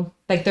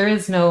there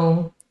is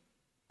no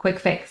quick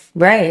fix.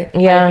 Right.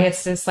 Yeah. Like,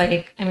 it's just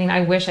like,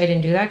 I wish I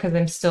didn't do that because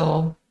I'm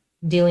still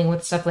dealing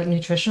with stuff like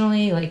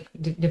nutritionally, like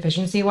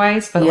deficiency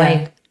wise. But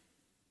Yeah.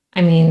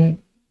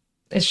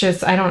 it's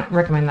just, I don't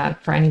recommend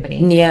that for anybody.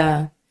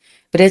 Yeah.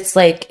 But it's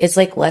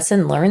like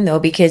lesson learned though,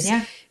 because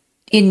Yeah.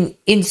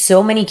 in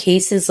so many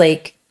cases,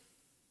 like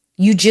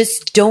you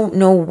just don't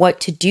know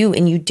what to do.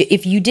 And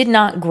if you did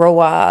not grow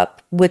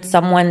up with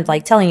someone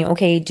like telling you,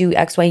 okay, do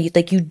X, Y,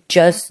 like you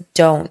just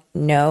don't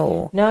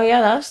know. No,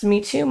 yeah, that's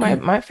me too.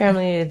 My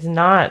family is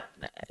not.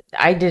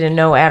 I didn't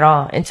know at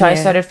all until I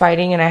Yeah. started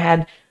fighting, and I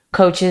had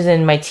coaches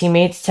and my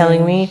teammates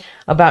telling me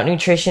about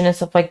nutrition and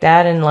stuff like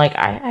that, and like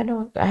I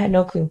had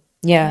no clue.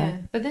 Yeah.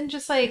 But then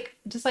just like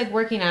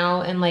working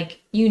out and like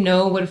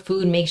what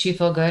food makes you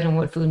feel good and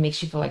what food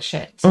makes you feel like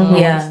shit. So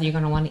Yeah. obviously you're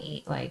gonna want to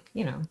eat like,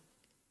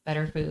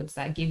 better foods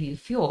that give you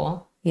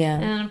fuel. Yeah.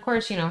 And of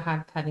course,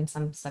 having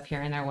some stuff here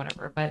and there,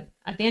 whatever. But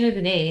at the end of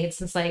the day, it's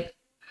just like,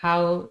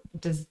 how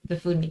does the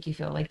food make you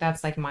feel? Like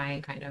that's like my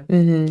kind of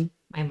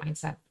my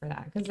mindset for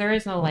that. Because there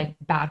is no like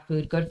bad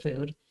food, good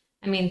food.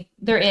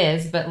 There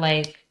is, but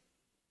like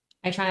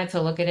I try not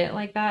to look at it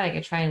like that. Like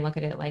I try and look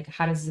at it like,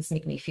 how does this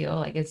make me feel?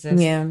 Like, is this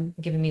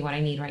giving me what I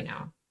need right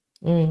now?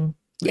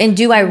 And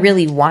do I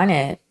really want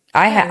it?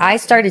 I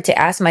started to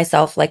ask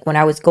myself, like when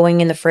I was going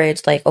in the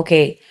fridge, like,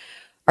 okay,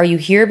 are you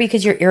here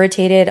because you're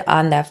irritated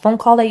on that phone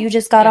call that you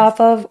just got off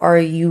of? Or are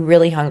you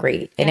really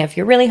hungry? And if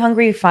you're really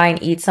hungry, fine,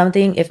 eat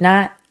something. If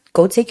not,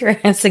 go take your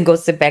ass and go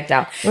sit back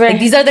down. Right. Like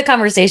these are the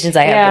conversations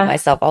I have with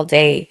myself all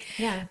day.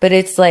 Yeah. But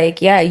it's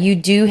like, you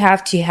do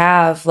have to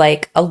have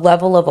like a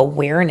level of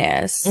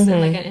awareness. And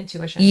like an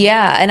intuition.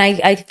 Yeah. And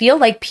I feel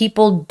like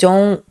people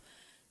don't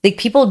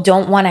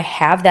want to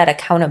have that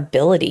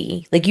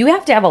accountability. Like you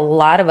have to have a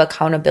lot of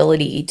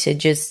accountability to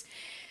just,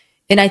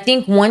 and I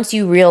think once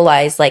you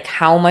realize like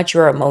how much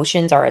your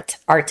emotions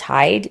are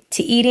tied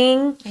to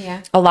eating,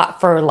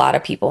 for a lot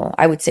of people,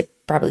 I would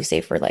probably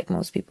say for like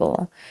most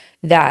people,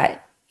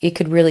 that it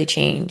could really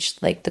change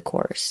like the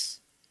course.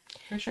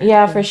 For sure.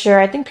 Yeah, for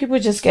sure. I think people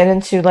just get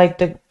into like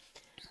the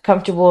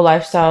comfortable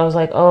lifestyles,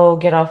 like, oh,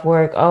 get off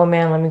work, oh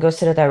man, let me go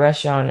sit at that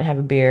restaurant and have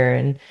a beer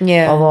and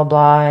blah blah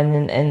blah,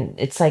 and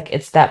it's like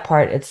it's that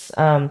part. It's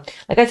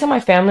like I tell my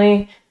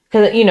family,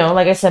 because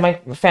like I said, my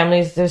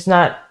family's, there's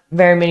not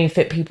very many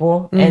fit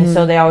people, and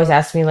so they always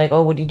ask me like,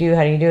 oh, what do you do,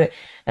 how do you do it?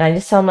 And I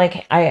just tell them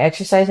like, I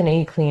exercise and I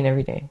eat clean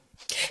every day.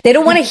 They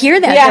don't want to hear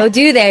that though,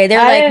 do they? They're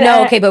like,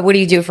 no, okay, but what do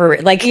you do for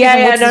like?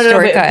 What's the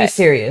shortcut? Be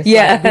serious,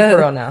 yeah, like, be for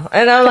real now.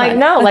 And I'm like,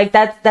 no, like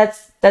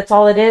that's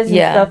all it is and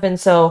stuff. And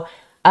so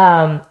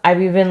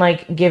I've even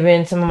like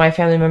given some of my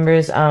family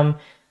members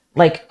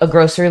like a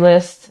grocery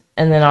list,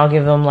 and then I'll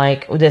give them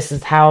like, this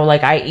is how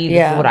like I eat,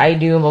 this is what I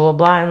do, and blah blah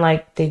blah, and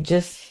like they're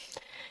just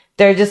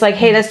like,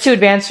 hey, that's too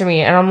advanced for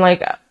me, and I'm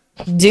like,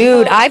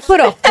 dude, I put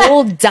a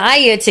whole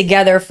diet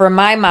together for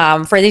my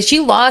mom for this. She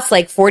lost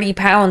like 40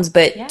 pounds,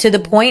 but to the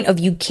point of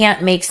you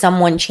can't make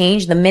someone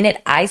change. The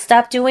minute I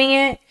stopped doing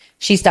it,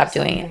 she stopped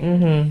doing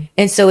it.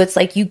 And so it's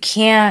like, you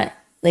can't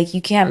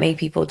make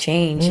people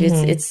change.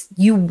 It's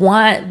you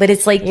want, but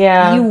it's like,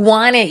 you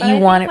want it, you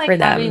want it like for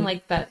them. having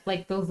like that,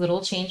 like those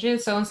little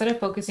changes. So instead of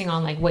focusing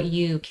on like what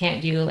you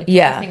can't do, like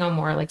focusing on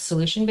more like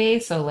solution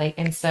based. So like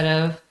instead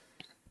of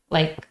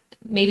like,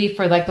 maybe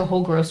for like the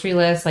whole grocery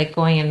list, like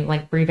going and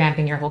like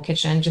revamping your whole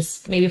kitchen,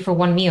 just maybe for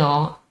one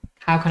meal,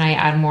 how can I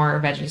add more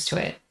veggies to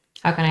it?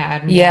 How can I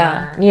add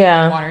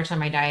more water to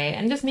my diet?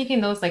 And just making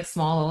those like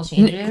small little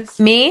changes.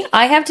 Me,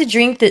 I have to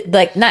drink the,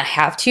 like, not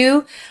have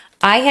to,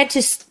 I had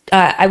to,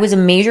 I was a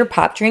major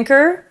pop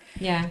drinker.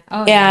 Yeah.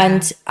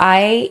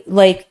 I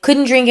like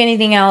couldn't drink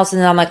anything else.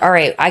 And then I'm like, all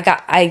right,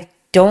 I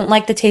don't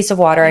like the taste of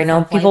water. I know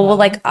sounds like people will love.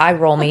 like eye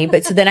roll me,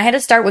 but so then I had to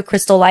start with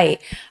Crystal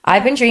Light.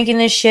 I've been drinking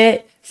this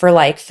shit for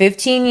like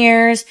 15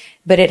 years,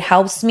 but it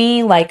helps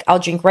me. Like I'll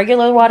drink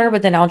regular water,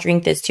 but then I'll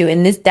drink this too.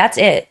 And that's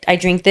it. I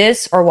drink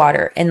this or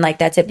water and like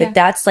that's it. But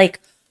that's like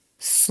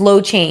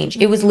slow change.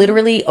 It was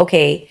literally,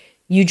 okay,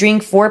 you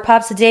drink 4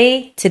 pops a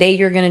day. Today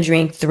you're going to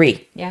drink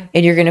 3. Yeah.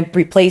 And you're going to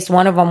replace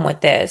one of them with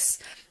this.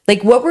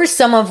 Like what were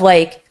some of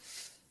like,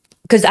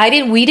 because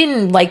we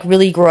didn't like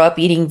really grow up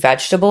eating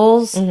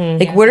vegetables.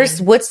 Like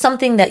what's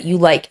something that you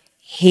like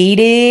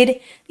hated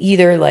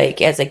either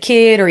like as a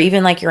kid or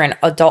even like you're in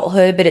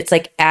adulthood, but it's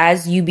like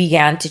as you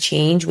began to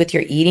change with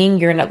your eating,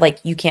 you're not like,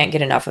 you can't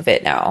get enough of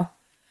it now.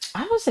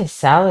 I would say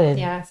salad.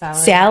 Yeah, salad.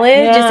 Salad?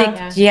 Yeah. Just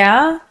like,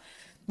 yeah.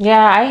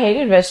 Yeah, I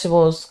hated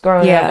vegetables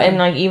growing up. And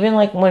like even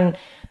like when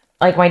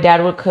like my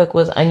dad would cook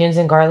with onions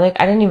and garlic,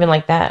 I didn't even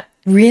like that.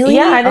 Really?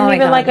 Yeah, I didn't my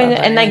even God, like I love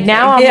onions. And like onions.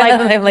 now I'm Yeah, like,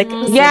 I'm like,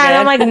 so yeah,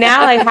 and I'm good. like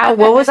now like how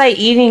what was I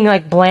eating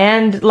like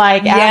bland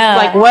like Yeah.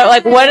 like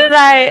what did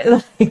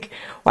I like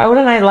why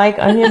wouldn't I like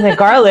onions and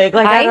garlic?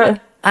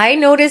 Like I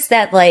noticed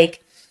that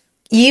like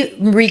you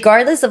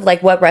regardless of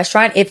like what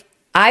restaurant, if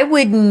I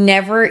would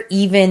never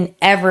even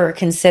ever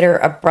consider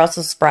a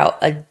Brussels sprout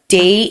a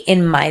day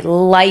in my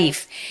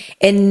life.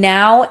 And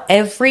now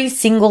every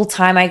single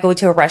time I go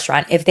to a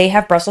restaurant, if they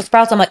have Brussels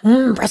sprouts, I'm like,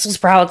 Brussels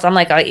sprouts. I'm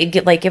like,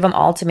 give them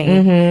all to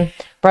me.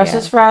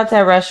 Brussels sprouts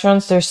at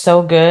restaurants, they're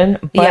so good,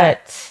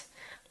 but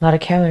a lot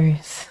of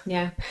calories.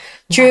 Yeah.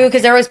 True,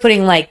 because they're always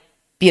putting like,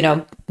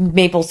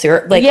 maple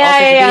syrup, like Yeah, also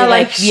to yeah, be,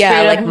 like straight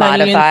up like honey and stuff.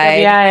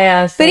 modified.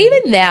 Yeah. So But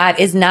even that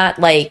is not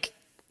like,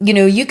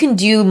 you can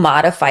do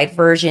modified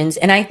versions.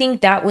 And I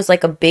think that was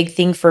like a big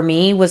thing for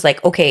me was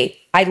like, okay,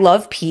 I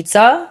love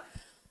pizza.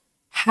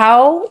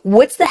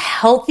 What's the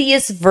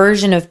healthiest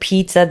version of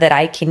pizza that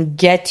I can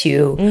get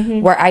to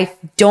where I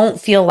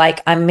don't feel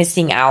like I'm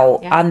missing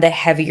out on the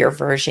heavier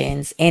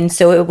versions? And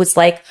so it was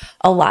like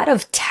a lot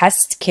of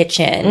test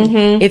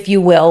kitchen, if you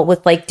will,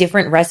 with like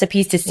different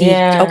recipes to see,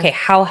 okay,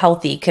 how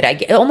healthy could I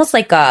get? Almost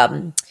like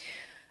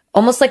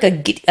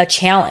a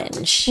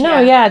challenge.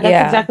 no, that's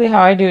exactly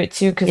how I do it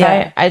too. Because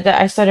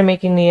I started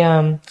making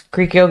the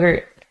Greek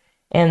yogurt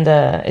and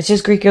it's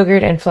just Greek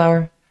yogurt and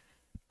flour.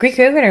 Greek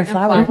yogurt and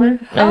flour. And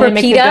then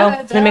mix the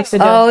dough. Then mix the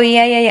dough. Oh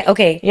yeah.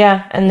 Okay.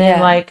 Yeah, and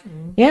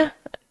then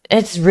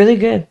it's really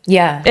good.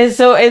 Yeah. It's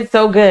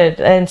so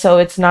good, and so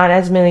it's not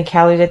as many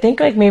calories. I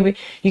think like maybe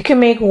you can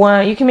make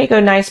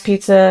a nice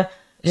pizza,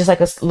 just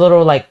like a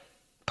little like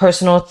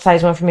personal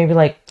size one for maybe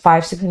like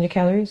 500-600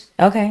 calories.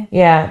 Okay.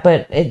 Yeah,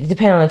 but it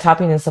depends on the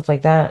topping and stuff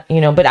like that,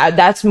 But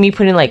that's me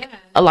putting like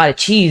a lot of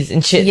cheese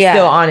and shit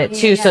still on it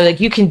too. So like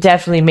you can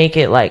definitely make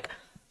it like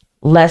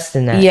less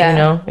than that.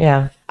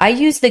 Yeah. I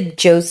use the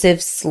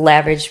Joseph's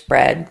Lavish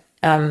bread.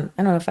 I don't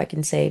know if I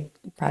can say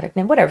product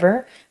name,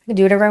 whatever. I can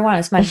do whatever I want.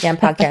 It's my damn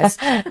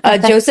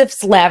podcast.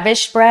 Joseph's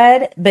Lavish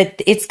bread,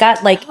 but it's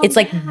got like, it's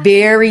like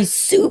very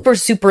super,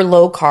 super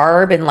low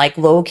carb and like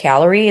low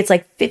calorie. It's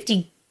like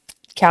 50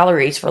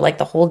 calories for like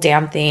the whole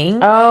damn thing.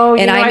 Oh,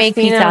 and I I've make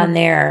seen pizza them. on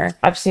there.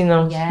 I've seen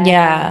those.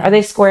 Yeah. Are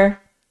they square?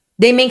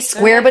 They make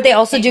square, but they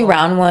also do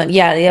round one.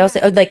 Yeah, they also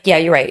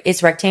you're right.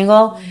 It's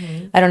rectangle.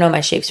 I don't know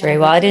my shapes very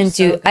well. I didn't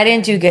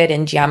do good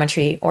in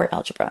geometry or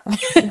algebra.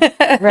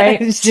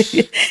 Right?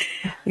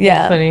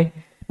 Yeah. Funny.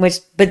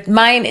 But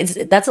mine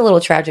that's a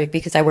little tragic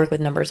because I work with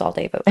numbers all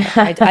day, but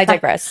I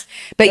digress.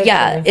 But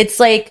yeah, it's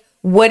like,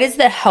 what is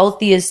the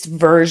healthiest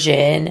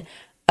version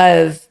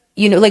of,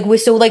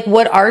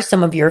 what are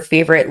some of your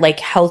favorite like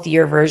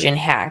healthier version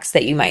hacks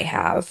that you might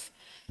have?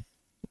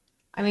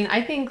 I mean,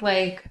 I think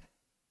like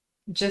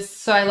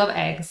so I love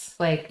eggs.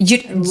 Like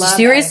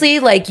Seriously,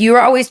 eggs. like you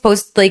were always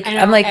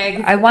I'm like,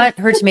 eggs. I want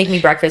her to make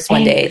me breakfast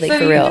one day, like so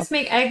for you real. Just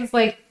make eggs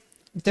like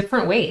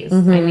different ways.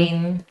 I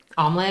mean,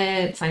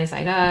 omelet, sunny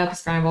side up,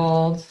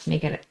 scrambled,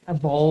 make it a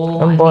bowl.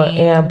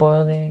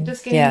 Boiled egg.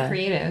 Just getting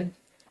creative.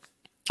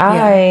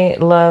 I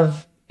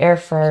love air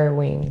fryer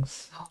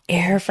wings.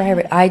 Air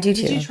fryer, I do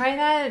too. Did you try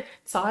that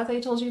sauce I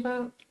told you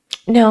about?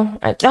 No.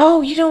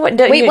 You know what?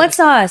 Wait, what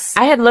sauce?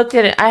 I had looked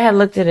at it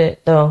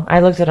though. I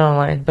looked at it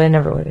online, but I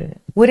never ordered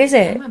it. What is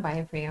it? I'm gonna buy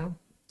it for you.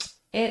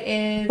 It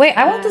is. Wait,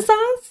 I want the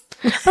sauce.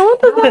 I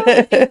want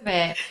the Think of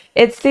it.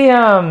 It's the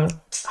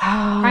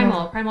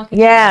Primal Kitchen.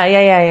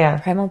 Yeah.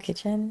 Primal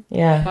Kitchen.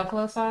 Yeah.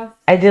 Buffalo sauce.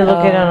 I did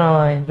look at it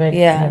online, but I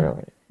never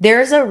ordered it.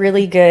 There's a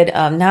really good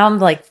now I'm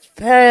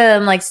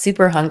like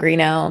super hungry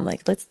now. I'm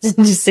like, let's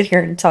just sit here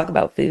and talk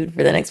about food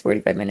for the next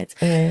 45 minutes.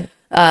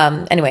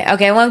 Anyway,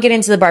 okay, I won't get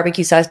into the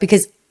barbecue sauce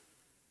because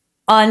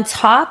on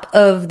top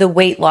of the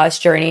weight loss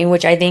journey,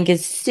 which I think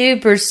is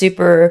super,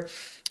 super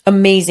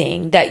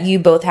amazing that you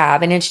both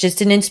have, and it's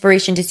just an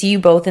inspiration to see you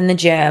both in the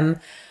gym,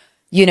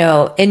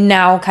 and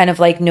now kind of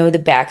like know the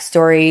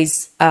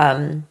backstories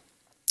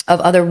of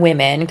other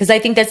women, because I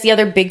think that's the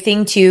other big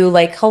thing too.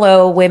 Like,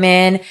 hello,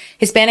 women,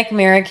 Hispanic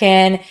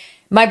American,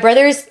 my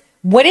brothers.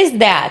 What is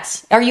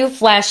that? Are you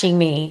flashing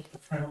me?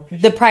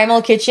 The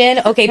Primal Kitchen.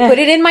 Okay, put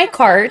it in my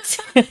cart.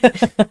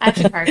 Add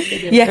to cart.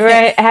 Yeah,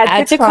 right.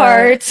 Add to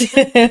cart.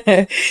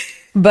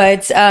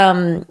 But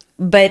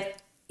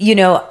you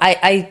know,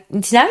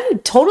 it's now you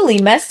totally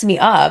messed me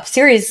up.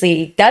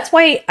 Seriously. That's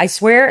why I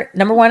swear,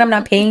 number one, I'm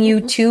not paying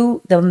you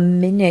to the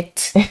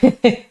minute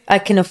I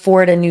can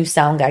afford a new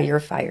sound guy. You're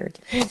fired.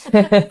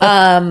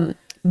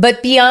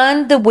 But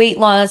beyond the weight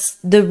loss,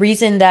 the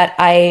reason that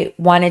I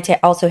wanted to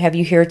also have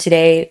you here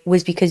today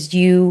was because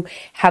you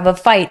have a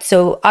fight.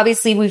 So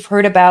obviously we've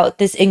heard about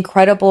this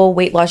incredible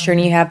weight loss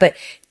journey you have, but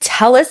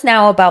tell us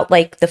now about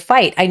like the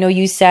fight. I know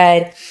you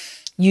said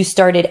you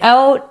started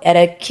out at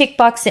a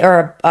kickboxing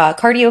or a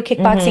cardio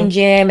kickboxing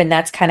gym, and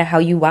that's kind of how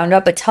you wound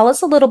up. But tell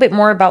us a little bit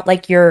more about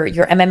like your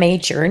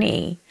MMA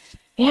journey.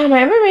 Yeah,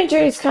 my MMA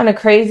journey is kind of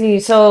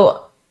crazy.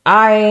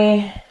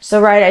 I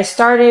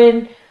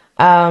started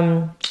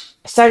in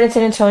San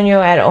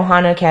Antonio at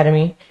Ohana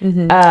Academy.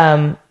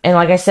 And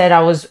like I said,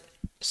 I was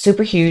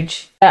super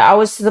huge. I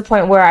was to the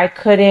point where I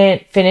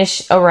couldn't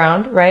finish a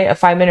round, right? A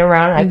 5-minute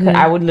round.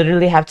 I would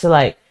literally have to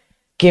like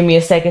give me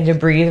a second to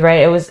breathe,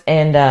 right? So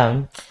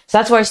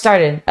that's where I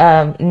started.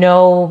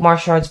 No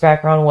martial arts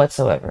background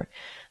whatsoever.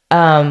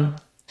 How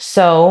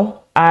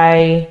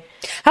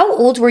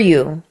old were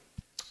you?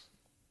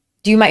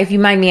 If you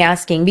mind me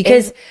asking?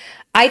 Because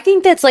I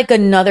think that's like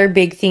another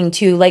big thing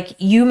too. Like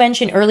you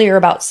mentioned earlier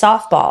about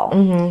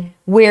softball,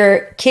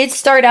 where kids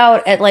start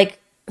out at like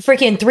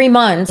freaking 3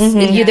 months.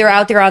 They're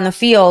out there on the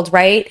field,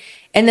 right?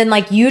 And then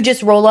like you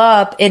just roll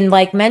up and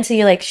like mentally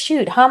you're like,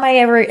 shoot, how am I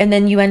ever? And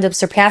then you end up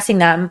surpassing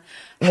them.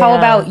 How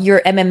about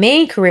your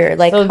MMA career?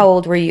 Like how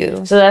old were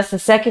you? So that's the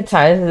second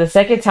time. This is the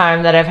second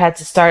time that I've had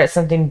to start at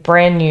something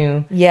brand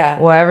new. Yeah.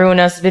 Well, everyone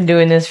else has been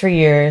doing this for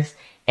years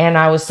and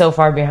I was so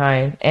far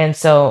behind. And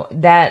so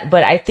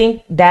but I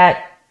think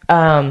that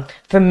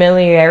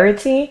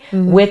familiarity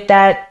with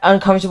that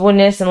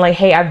uncomfortableness and like,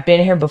 hey, I've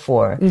been here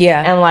before.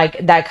 Yeah. And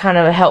like that kind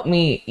of helped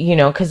me, you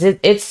know, because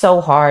it's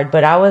so hard.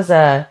 But I was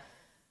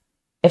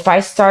if I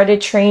started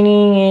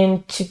training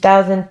in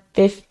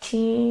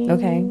 2015.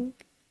 Okay.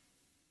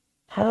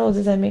 How old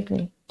does that make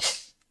me? I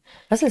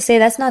was gonna say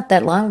that's not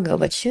that long ago,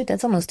 but shoot,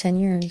 that's almost 10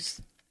 years.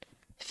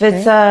 If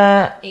it's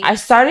I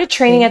started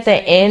training at the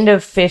end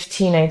of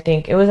 15, I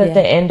think. It was at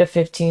the end of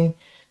 15.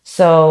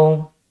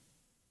 So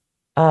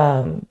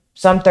I'm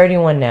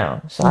 31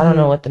 now. So I don't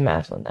know what the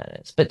math on that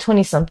is. But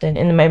 20 something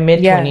in my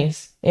mid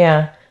 20s.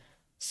 Yeah.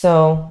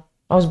 So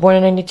I was born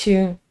in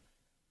 92,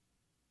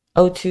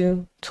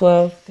 02,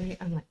 12.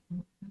 I'm like,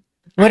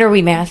 what are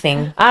we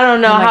mathing? I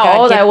don't know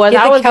how old I was.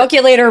 Get the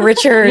calculator,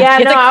 Richard. Yeah,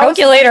 get the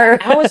calculator.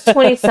 I was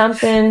 20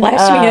 something.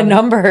 Flash me a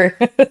number.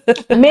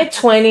 Mid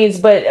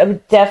 20s,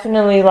 but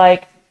definitely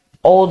like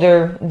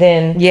older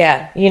than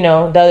you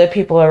know, the other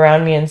people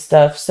around me and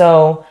stuff.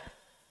 So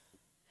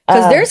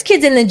because there's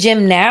kids in the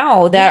gym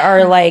now that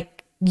are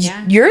like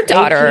your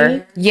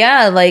daughter. 18.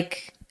 Yeah,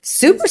 like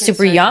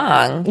super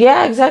young.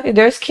 Yeah, exactly.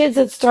 There's kids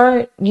that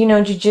start, you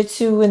know,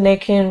 jiu-jitsu when they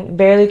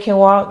barely can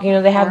walk. You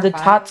know, they have the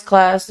tots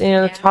class, you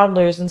know, the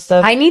toddlers and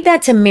stuff. I need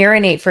that to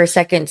marinate for a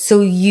second. So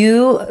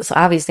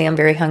obviously I'm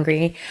very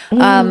hungry.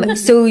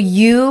 So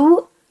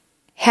you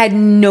had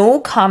no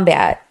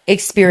combat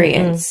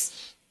experience.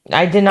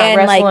 I did not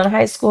wrestle in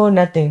high school.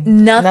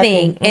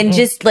 Nothing. And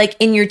just like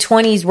in your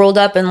 20s rolled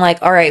up and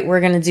like, all right, we're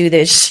going to do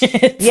this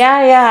shit.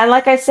 Yeah. And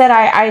like I said,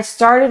 I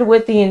started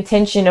with the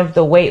intention of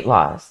the weight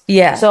loss.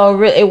 Yeah.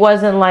 So it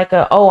wasn't like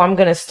I'm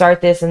going to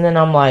start this. And then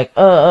I'm like,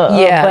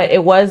 yeah. But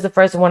it was the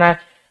first time I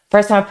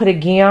put a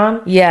gi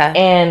on. Yeah.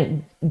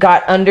 And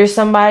got under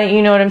somebody,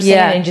 you know what I'm saying?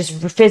 Yeah. And just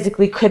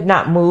physically could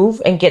not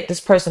move and get this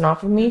person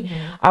off of me.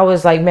 I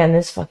was like, man,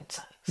 this fucking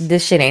sucks.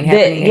 This shit ain't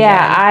happening.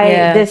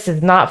 This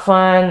is not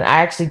fun. I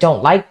actually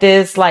don't like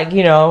this. Like,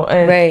 you know,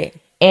 right.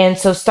 And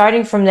so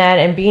starting from that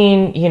and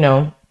being, you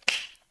know,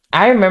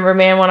 I remember,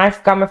 man, when I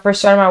got my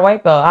first shot of my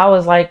white belt, I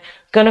was like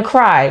gonna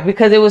cry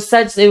because it was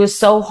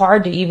so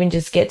hard to even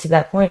just get to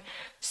that point.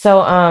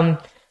 So,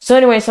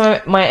 anyway,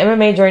 my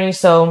MMA journey.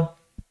 So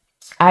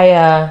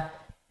I,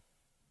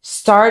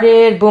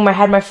 started, boom, I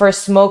had my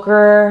first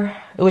smoker,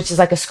 which is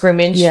like a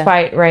scrimmage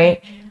fight,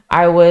 right?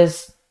 I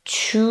was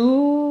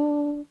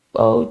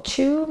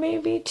 202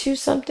 maybe, 2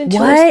 something.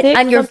 What?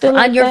 On your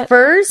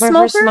first smoker?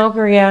 My first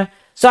smoker, yeah.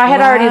 So I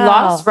had already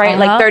lost, right,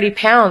 like 30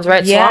 pounds,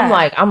 right? Yeah. So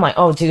I'm like,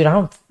 oh, dude,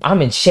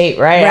 I'm in shape,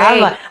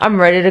 right? I'm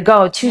ready to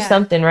go. 2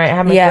 something, right? I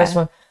had my first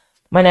one.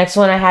 My next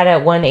one I had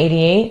at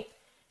 188,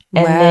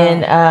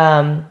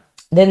 and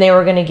then they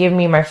were gonna give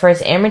me my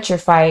first amateur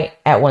fight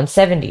at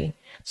 170.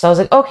 So I was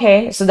like,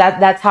 okay. So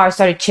that's how I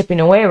started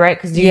chipping away, right?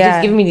 Because you're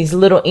just giving me these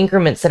little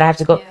increments that I have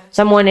to go. Yeah.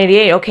 So I'm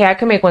 188. Okay, I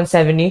can make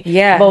 170.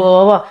 Yeah. Blah,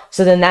 blah, blah, blah.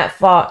 So then that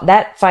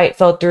fight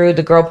fell through.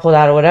 The girl pulled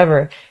out or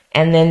whatever.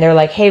 And then they're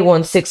like, hey, well,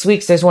 in 6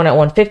 weeks, there's one at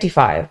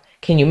 155.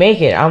 Can you make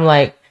it? I'm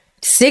like,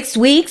 6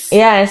 weeks?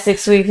 Yeah,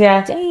 6 weeks.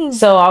 Yeah. Dang.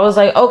 So I was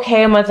like,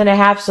 okay, a month and a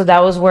half. So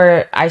that was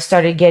where I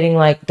started getting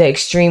like the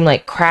extreme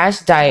like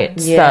crash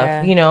diet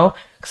stuff, you know?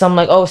 Because I'm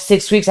like,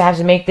 6 weeks, I have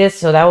to make this.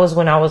 So that was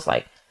when I was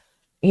like,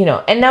 you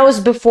know, and that was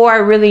before I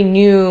really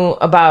knew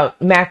about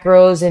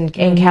macros and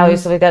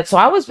calories, stuff like that. So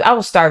I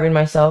was starving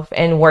myself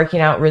and working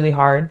out really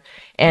hard.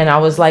 And I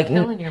was like,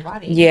 killing your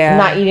body.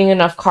 Not eating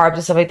enough carbs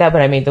and stuff like that,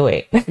 but I made the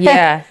weight.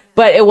 Yeah.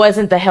 but it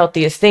wasn't the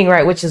healthiest thing,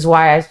 right? Which is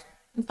why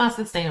It's not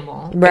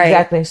sustainable. Right.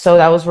 exactly. So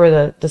that was where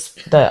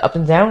the up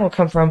and down will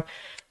come from.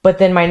 But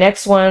then my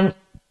next one,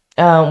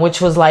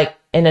 which was like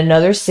in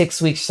another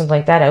 6 weeks, something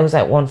like that, I was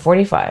at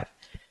 145.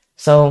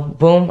 So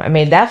boom, I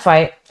made that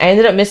fight. I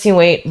ended up missing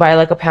weight by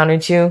like a pound or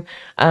two,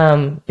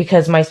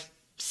 because my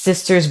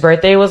sister's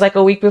birthday was like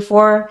a week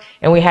before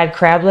and we had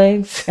crab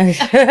legs.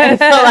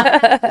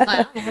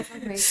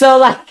 So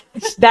like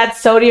that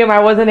sodium, I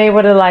wasn't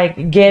able to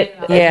like get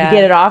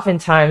it off in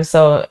time.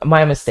 So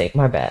my mistake,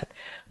 my bad.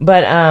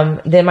 But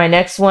then my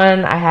next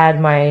one, I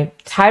had my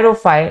title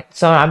fight.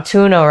 So I'm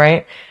 2-0,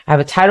 right? I have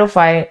a title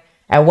fight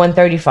at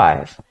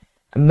 135.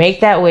 I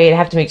make that weight. I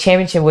have to make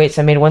championship weight.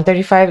 So I made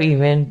 135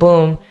 even.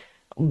 Boom.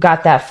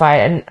 Got that fight.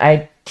 And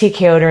I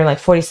TKO'd her in like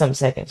 40 something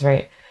seconds,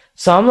 right?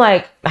 So I'm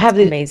like, I have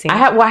these, amazing. I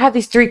have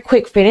these 3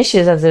 quick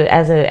finishes as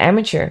an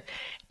amateur.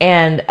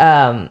 And,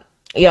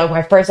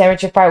 my first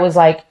amateur fight was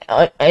like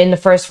in the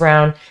first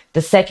round.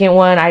 The second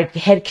one, I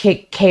head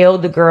kick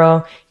KO'd the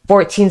girl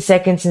 14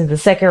 seconds into the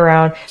second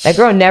round. That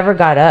girl never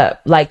got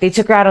up. Like they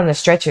took her out on the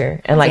stretcher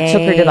and like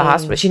took her to the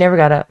hospital. She never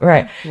got up.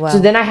 Right. Wow. So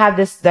then I had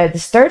this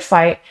third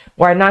fight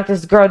where I knocked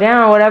this girl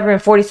down or whatever in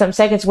 40 something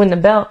seconds, win the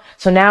belt.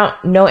 So now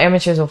no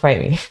amateurs will fight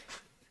me.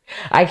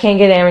 I can't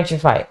get an amateur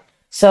fight.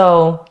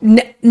 So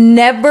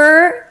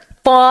Never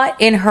fought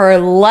in her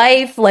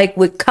life, like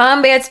with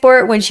combat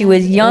sport when she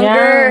was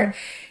younger.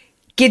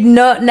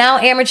 Now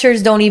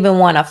amateurs don't even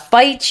want to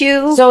fight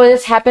you. So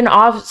this happened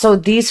so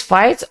these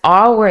fights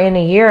all were in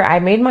a year. I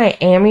made my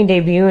AMI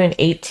debut in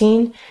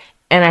 18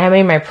 and I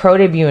made my pro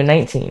debut in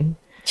 19.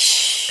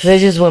 Cause it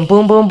just went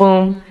boom, boom,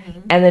 boom.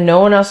 And then no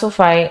one else will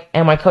fight.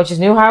 And my coaches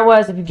knew how I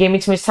was. If you gave me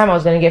too much time, I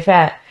was going to get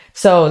fat.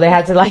 So they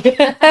had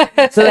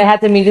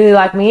to immediately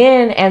lock me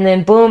in. And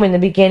then boom, in the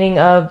beginning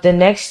of the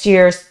next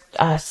year,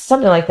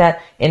 something like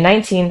that, in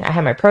 19, I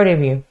had my pro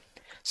debut.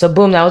 So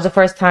boom, that was the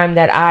first time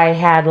that I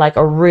had like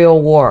a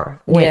real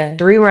war. Went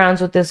 3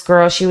 rounds with this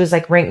girl. She was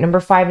like ranked number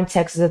 5 in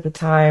Texas at the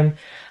time.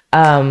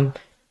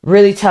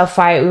 Really tough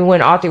fight. We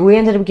went all through. We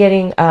ended up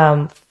getting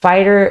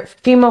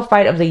female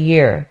fight of the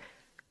year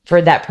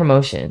for that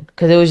promotion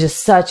because it was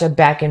just such a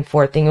back and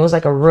forth thing. It was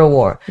like a real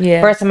war.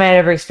 Yeah. First time I had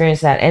ever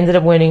experienced that. Ended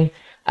up winning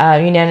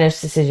unanimous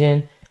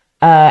decision.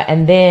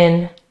 And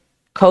then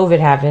COVID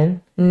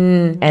happened.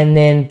 And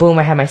then boom,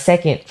 I had my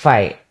second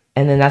fight.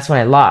 And then that's when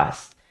I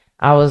lost.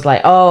 I was like,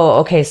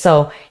 oh, okay.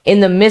 So in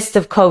the midst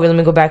of COVID, let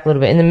me go back a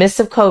little bit. In the midst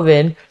of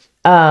COVID,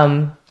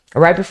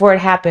 right before it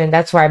happened,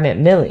 that's where I met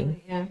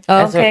Millie. Yeah.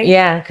 Oh,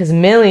 okay. Because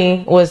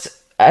Millie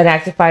was an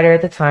active fighter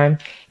at the time,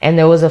 and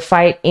there was a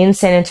fight in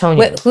San Antonio.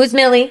 Wait, who's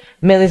Millie?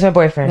 Millie's my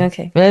boyfriend.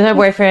 Okay. Millie's my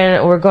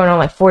boyfriend. We're going on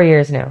like 4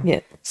 years now. Yeah.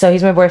 So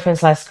he's my boyfriend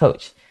 /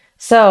 coach.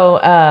 So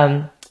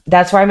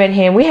that's where I met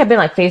him. We had been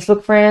like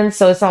Facebook friends,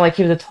 so it's not like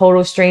he was a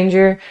total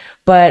stranger,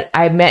 but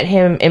I met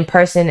him in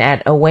person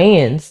at a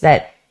weigh-ins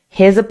that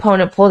his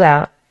opponent pulled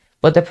out,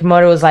 but the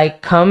promoter was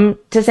like, come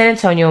to San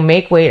Antonio,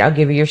 make weight, I'll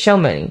give you your show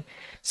money.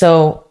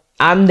 So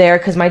I'm there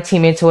because my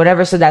teammates or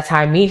whatever, so that's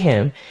how I meet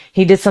him.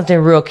 He did something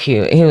real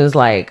cute. He was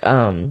like,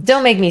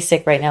 don't make me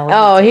sick right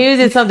now. He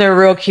did something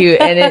real cute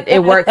and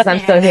it worked because I'm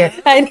still here.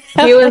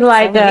 He was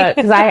like,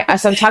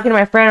 so I'm talking to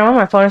my friend, I'm on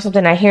my phone or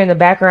something, I hear in the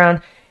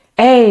background,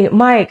 hey,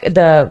 Mike,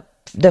 the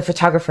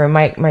photographer,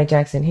 Mike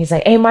Jackson, he's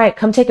like, hey, Mike,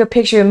 come take a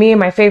picture of me and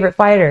my favorite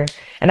fighter.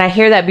 And I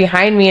hear that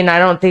behind me and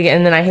and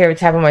then I hear a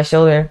tap on my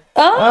shoulder.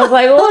 Oh. I was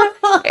like,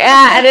 what?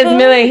 Yeah, and it's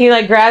Millie. He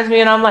like grabs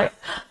me and I'm like,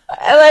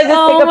 let's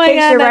just take a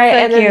picture, God,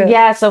 right? So and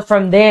then, so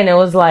from then it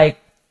was like,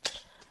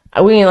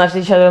 we ain't left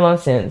each other alone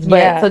since.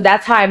 But so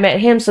that's how I met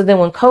him. So then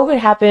when COVID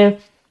happened,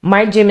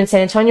 my gym in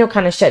San Antonio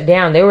kind of shut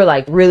down. They were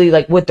like really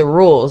like with the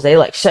rules. They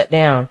like shut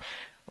down.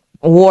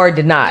 War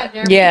did not.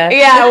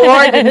 Yeah,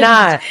 War did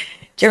not.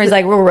 Jeremy's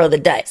like, we'll roll the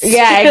dice.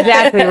 Yeah,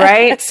 exactly,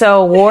 right?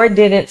 So War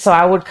didn't, so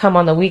I would come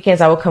on the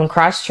weekends, I would come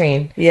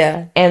cross-train.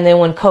 Yeah. And then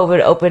when COVID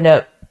opened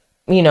up,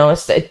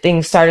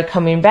 things started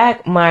coming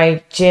back,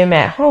 my gym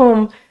at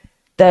home,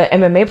 the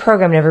MMA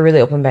program never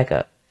really opened back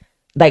up.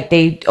 Like,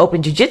 they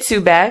opened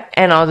jiu-jitsu back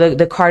and all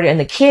the cardio and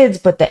the kids,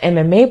 but the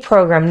MMA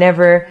program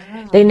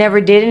they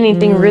never did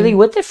anything really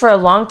with it for a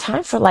long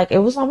time. For like, it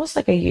was almost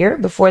like a year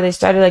before they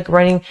started like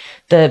running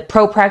the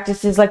pro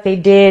practices like they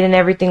did and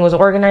everything was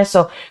organized.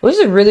 So it was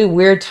a really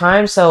weird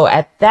time. So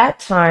at that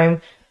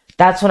time,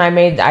 that's when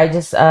I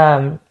just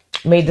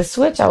made the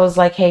switch. I was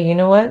like, hey, you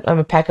know what? I'm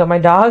gonna pack up my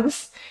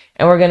dogs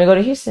and we're gonna go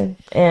to Houston.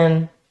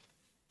 And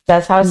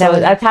that's how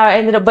that's how I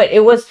ended up. But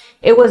it was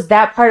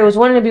that part. It was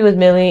wanting to be with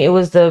Millie. It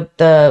was the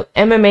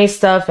MMA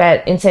stuff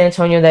in San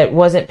Antonio that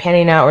wasn't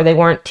panning out or they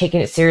weren't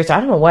taking it serious. I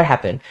don't know what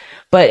happened,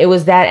 but it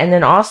was that. And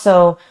then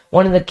also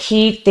one of the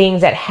key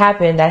things that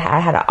happened that I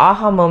had an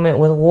aha moment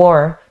with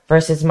War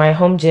versus my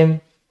home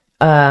gym,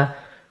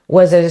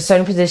 was there's a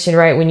certain position,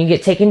 right? When you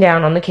get taken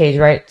down on the cage,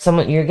 right?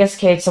 You're against the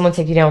cage, someone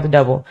takes you down with a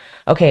double.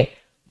 Okay.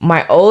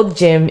 My old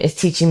gym is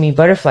teaching me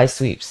butterfly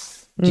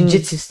sweeps,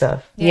 jiu-jitsu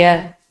stuff.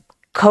 Yeah.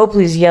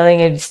 Copley's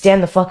yelling and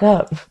stand the fuck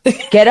up.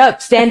 Get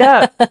up, stand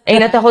up.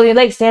 Ain't nothing holding your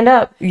leg, stand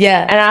up.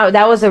 Yeah. And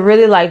that was a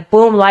really like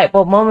boom light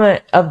bulb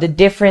moment of the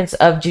difference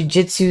of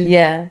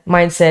jujitsu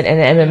mindset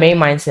and the MMA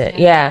mindset.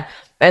 Yeah.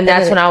 And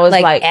that's when I was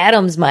like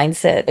Adam's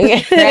mindset.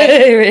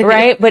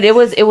 right? But it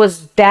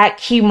was that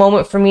key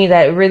moment for me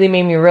that really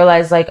made me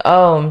realize like,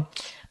 oh,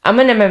 I'm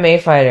an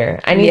MMA fighter.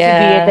 I need to be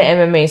at the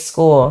MMA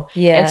school.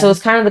 Yeah. And so it's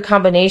kind of the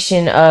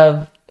combination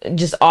of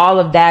just all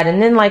of that.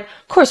 And then like,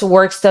 of course,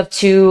 work stuff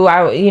too.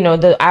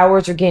 The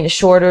hours were getting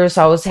shorter.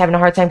 So I was having a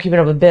hard time keeping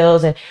up with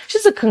bills and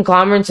just a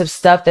conglomerate of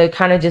stuff that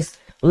kind of just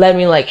led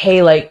me like,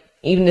 hey, like,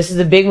 even this is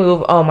a big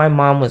move. Oh, my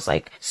mom was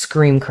like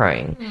scream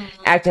crying,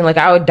 acting like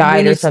I would die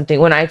or something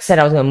when I said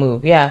I was going to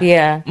move. Yeah.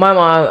 Yeah. My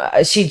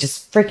mom, she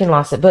just freaking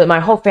lost it. But my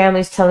whole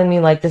family's telling me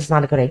like, this is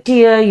not a good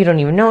idea. You don't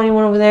even know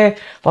anyone over there,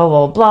 blah,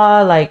 blah,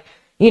 blah. Like,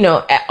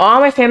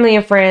 all my family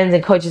and friends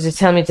and coaches are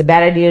telling me it's a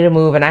bad idea to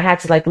move. And I had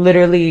to like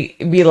literally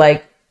be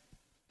like,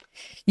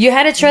 you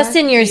had to trust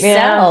in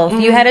yourself. Yeah.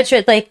 You had to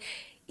trust, like,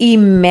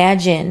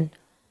 imagine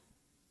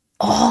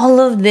all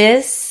of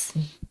this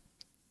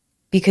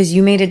because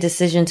you made a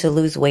decision to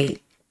lose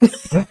weight.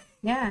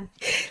 Yeah.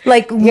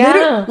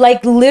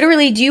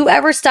 Literally, do you guys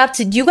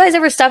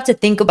ever stop to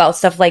think about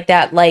stuff like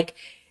that? Like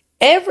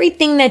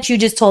everything that you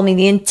just told me,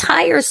 the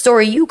entire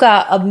story, you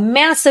got a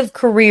massive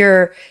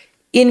career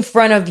in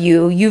front of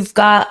you. You've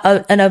got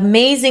an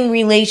amazing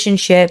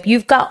relationship.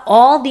 You've got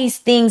all these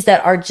things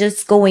that are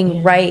just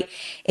going right.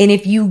 And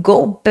if you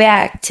go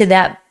back to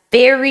that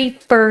very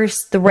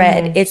first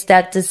thread, it's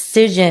that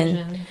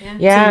decision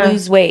to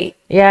lose weight.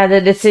 Yeah,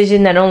 the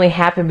decision that only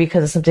happened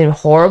because of something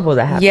horrible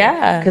that happened.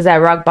 Yeah. Because at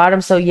rock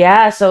bottom. So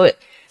I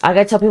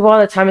gotta tell people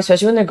all the time,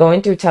 especially when they're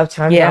going through tough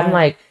times. Yeah. I'm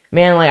like,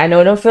 man, like I know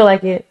it don't feel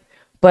like it,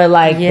 but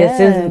like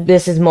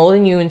this is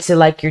molding you into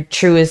like your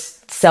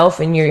truest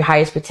self and your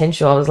highest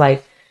potential. I was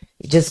like,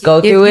 just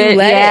go through it.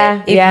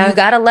 You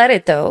gotta let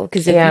it though,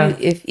 because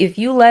if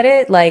you let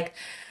it, like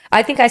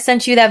I think I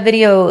sent you that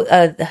video.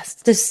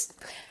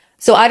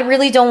 So I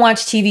really don't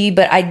watch TV,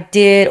 but I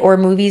did, or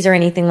movies or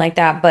anything like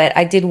that. But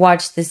I did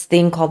watch this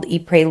thing called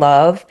Eat, Pray,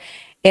 Love.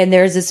 And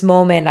there's this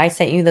moment, I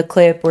sent you the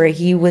clip where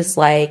he was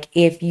like,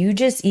 if you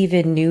just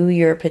even knew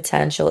your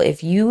potential,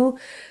 if you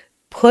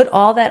put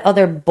all that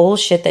other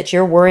bullshit that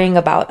you're worrying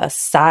about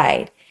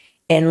aside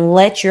and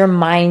let your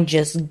mind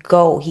just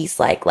go, he's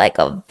like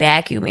a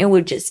vacuum. It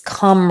would just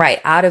come right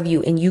out of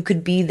you and you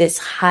could be this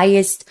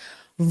highest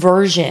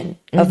version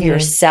of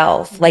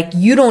yourself. Like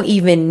you don't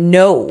even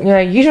know.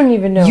 Yeah, you don't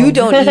even know. You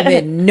don't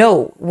even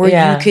know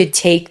where you could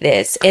take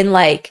this. And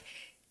like,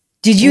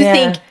 did you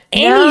think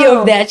any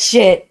of that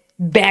shit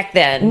back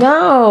then?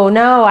 No,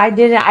 I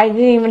didn't. I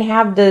didn't even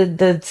have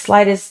the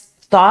slightest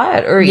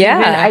thought or you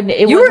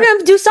were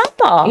gonna do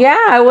softball.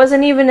 Yeah, I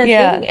wasn't even a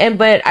thing.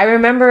 But I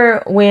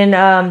remember when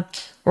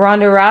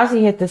Ronda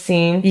Rousey hit the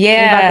scene.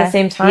 About the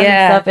same time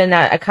and stuff, and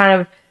I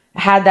kind of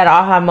had that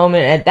aha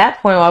moment at that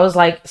point where I was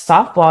like,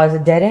 softball is a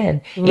dead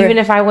end. Right. Even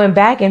if I went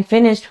back and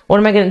finished, what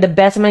am I going to, the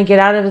best I'm going to get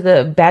out of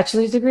the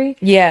bachelor's degree?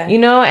 Yeah.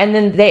 And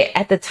then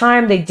at the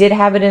time they did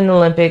have it in the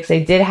Olympics.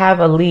 They did have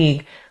a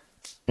league.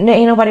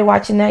 Ain't nobody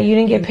watching that. You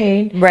didn't get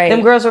paid. Right.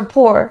 Them girls were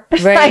poor.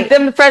 Right. Like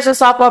them freshman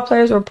softball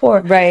players were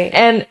poor. Right.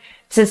 And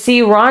to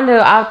see Ronda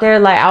out there,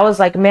 like, I was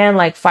like, man,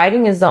 like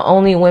fighting is the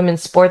only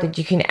women's sport that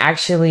you can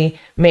actually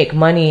make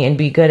money and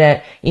be good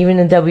at. Even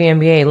the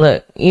WNBA,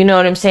 look, you know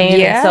what I'm saying?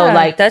 Yeah. And so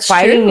like that's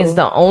fighting is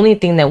the only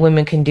thing that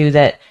women can do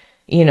that,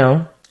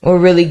 will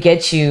really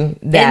get you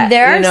that,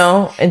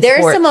 and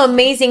there's some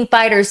amazing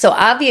fighters. So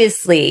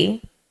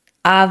obviously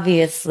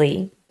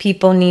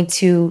people need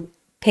to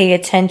pay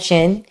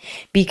attention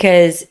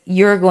because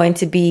you're going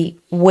to be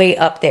way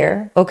up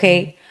there.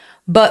 Okay.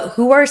 But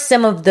who are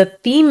some of the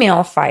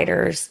female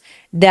fighters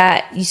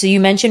so you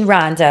mentioned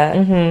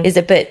Ronda,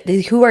 but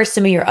who are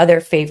some of your other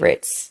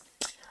favorites?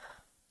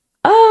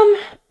 Man,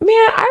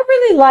 I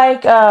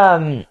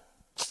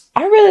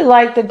really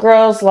like the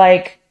girls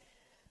like,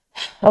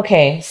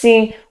 okay,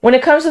 see, when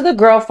it comes to the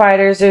girl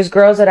fighters, there's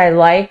girls that I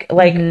like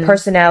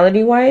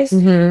personality wise,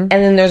 and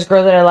then there's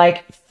girls that I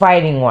like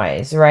fighting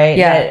wise, right?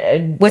 Yeah.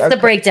 What's the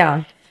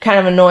breakdown? Kind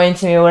of annoying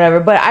to me or whatever,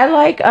 but I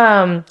like,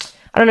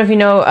 I don't know if you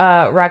know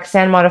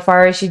Roxanne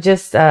Modafferi. She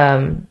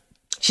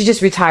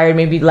just retired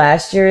maybe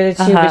last year or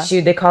two, but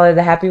they call her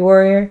the Happy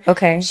Warrior.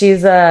 Okay.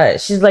 She's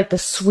like the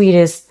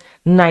sweetest,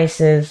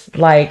 nicest,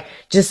 like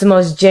just the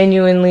most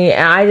genuinely,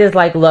 and I just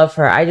like love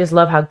her. I just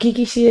love how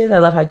geeky she is. I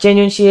love how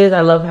genuine she is.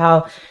 I love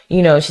how,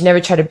 she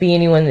never tried to be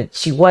anyone that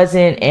she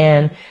wasn't.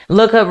 And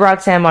look up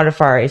Roxanne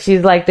Modafferi.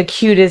 She's like the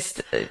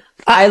cutest.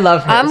 I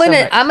love her. I'm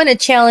gonna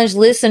challenge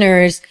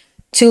listeners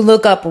to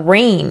look up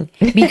Rainn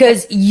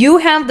because you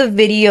have the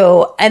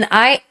video and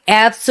I'm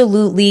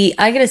going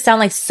to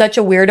sound like such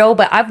a weirdo,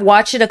 but I've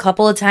watched it a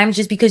couple of times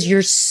just because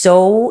you're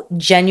so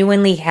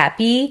genuinely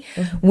happy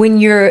when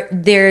you're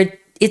there.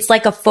 It's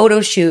like a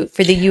photo shoot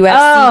for the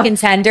UFC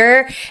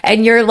contender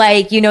and you're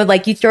like,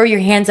 like you throw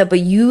your hands up, but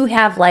you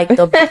have like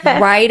the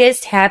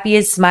brightest,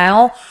 happiest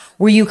smile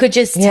where you could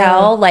just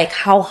tell like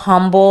how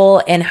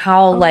humble and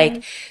how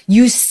like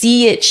you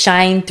see it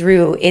shine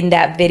through in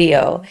that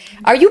video.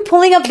 Are you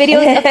pulling up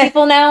videos of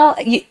people now?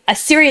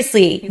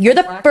 Seriously, you're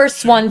the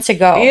first one to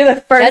go. You're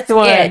the first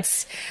one.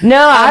 It.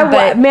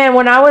 No, man,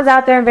 when I was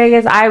out there in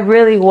Vegas, I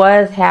really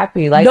was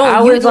happy. Like, no,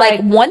 I was like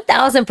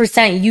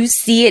 1000%. You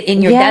see it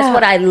in your. That's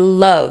what I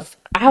love.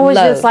 I was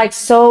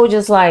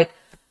just like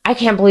I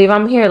can't believe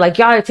I'm here. Like,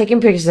 y'all are taking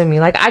pictures of me.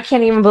 Like, I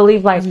can't even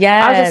believe, like,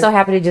 I was just so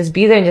happy to just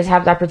be there and just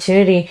have the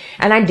opportunity.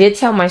 And I did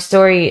tell my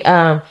story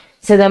to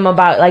them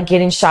about, like,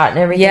 getting shot and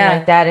everything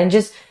like that. And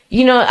just,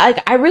 you know,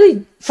 like, I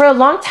really, for a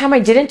long time, I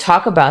didn't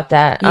talk about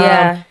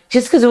that.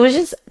 Just because it was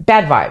just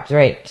bad vibes,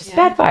 right? Just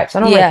bad vibes. I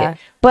don't like it.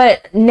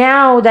 But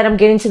now that I'm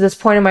getting to this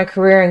point in my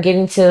career and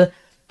getting to,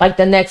 like,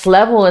 the next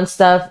level and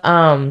stuff,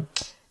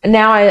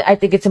 now I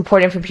think it's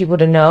important for people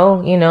to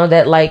know, you know,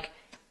 that, like,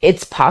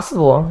 it's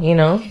possible, you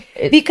know,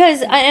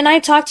 because I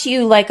talked to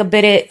you like a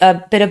bit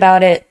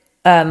about it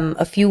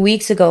a few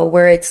weeks ago,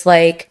 where it's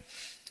like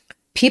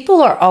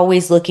people are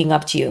always looking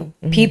up to you.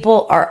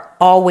 People are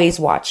always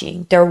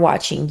watching. They're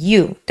watching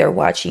you. They're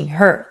watching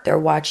her. They're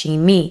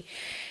watching me.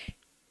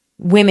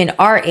 Women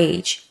our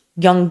age,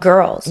 young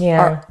girls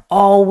are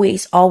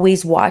always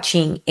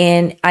watching.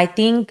 And I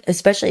think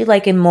especially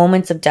like in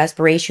moments of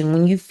desperation,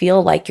 when you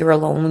feel like you're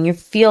alone, when you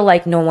feel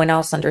like no one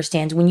else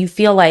understands, when you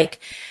feel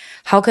like,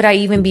 how could I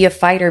even be a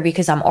fighter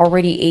because I'm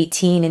already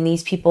 18 and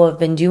these people have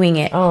been doing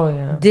it?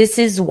 This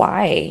is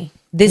why.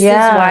 This is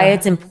why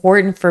it's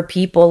important for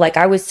people. Like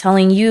I was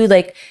telling you,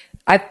 like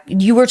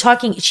you were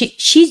talking,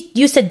 she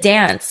used to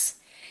dance.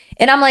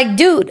 And I'm like,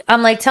 dude,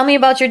 tell me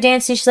about your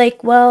dance. And she's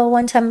like, well,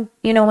 one time,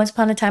 you know, once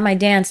upon a time I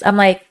danced. I'm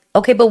like,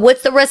 okay, but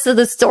what's the rest of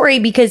the story?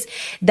 Because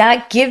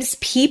that gives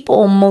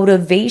people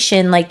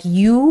motivation. Like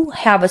you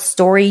have a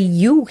story.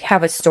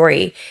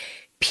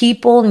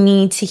 People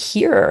need to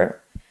hear.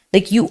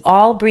 Like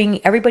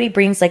everybody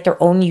brings like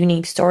their own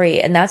unique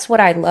story. And that's what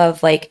I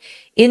love. Like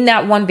in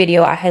that one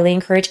video, I highly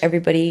encourage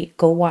everybody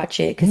go watch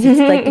it because it's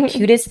like the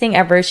cutest thing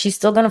ever. She's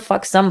still going to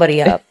fuck somebody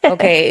up.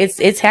 Okay.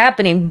 It's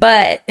happening,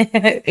 but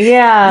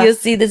you'll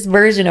see this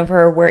version of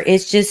her where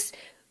it's just,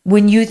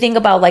 when you think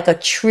about like a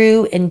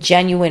true and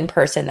genuine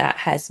person that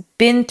has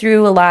been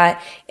through a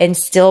lot and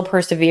still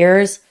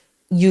perseveres,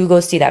 you go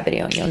see that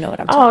video and you'll know what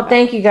I'm talking about.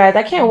 Thank you guys.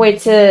 I can't wait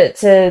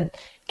to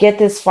get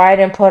this fight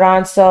and put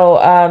on. So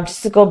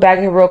just to go back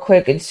here real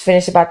quick and just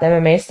finish about the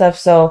MMA stuff.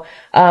 So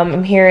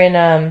I'm here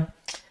in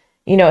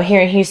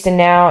here in Houston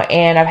now,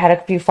 and I've had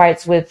a few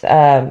fights with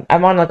I'm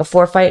on like a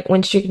 4-fight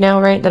win streak now,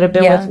 right? That I've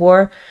been with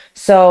War.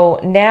 So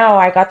now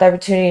I got the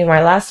opportunity.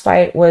 My last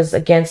fight was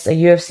against a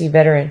UFC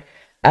veteran,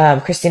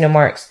 Christina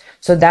Marks.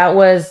 So that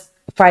was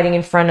fighting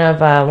in front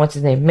of what's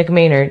his name? Mick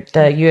Maynard, the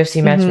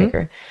UFC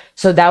matchmaker.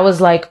 So that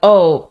was like,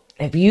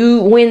 if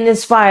you win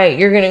this fight,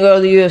 you're going to go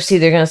to the UFC.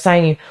 They're going to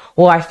sign you.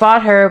 Well, I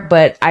fought her,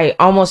 but I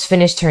almost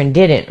finished her and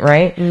didn't,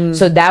 right?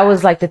 So that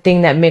was like the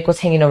thing that Mick was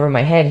hanging over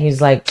my head.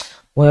 He's like,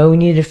 well, we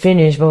need to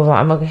finish, blah, blah, blah.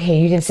 I'm like, hey,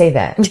 you didn't say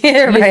that. You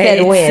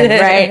said win,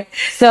 right?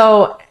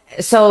 So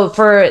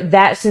for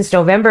that, since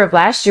November of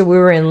last year, we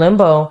were in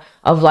limbo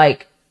of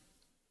like,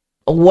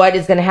 what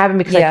is going to happen?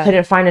 Because I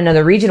couldn't find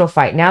another regional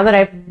fight. Now that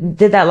I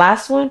did that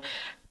last one,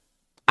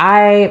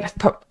 I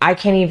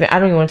don't even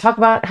want to talk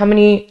about how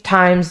many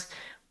times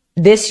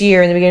this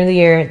year, in the beginning of the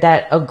year,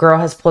 that a girl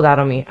has pulled out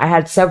on me. I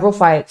had several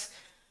fights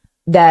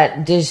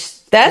that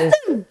badass.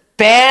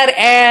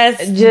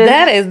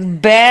 That is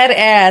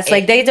badass.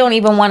 Like they don't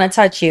even want to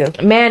touch you.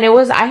 Man,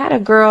 I had a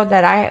girl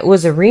that I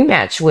was a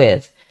rematch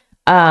with.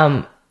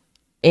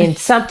 In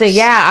something, we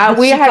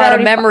had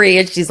a memory,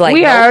 and she's like,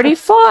 we already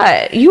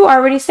fought. You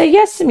already said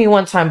yes to me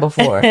one time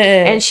before,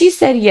 and she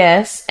said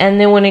yes,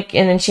 and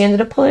then she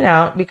ended up pulling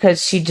out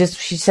because she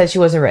said she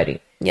wasn't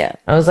ready. Yeah,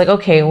 I was like,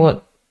 okay,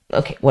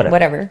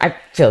 whatever. I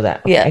feel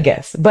that, I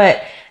guess.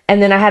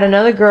 And then I had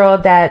another girl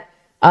that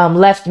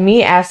left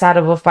me ass out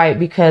of a fight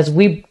because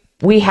we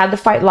had the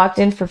fight locked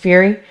in for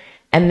Fury,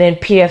 and then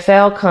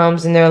PFL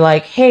comes and they're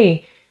like,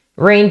 hey,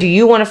 Rainn, do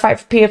you want to fight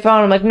for PFL? And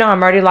I'm like, no,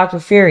 I'm already locked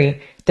with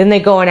Fury. Then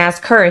they go and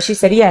ask her, and she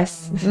said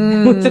yes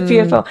with the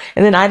PFL.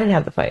 And then I didn't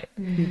have the fight.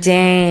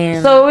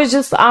 Damn. So it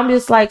was I'm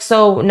just like,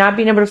 so not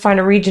being able to find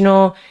a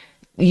regional,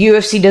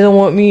 UFC doesn't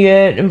want me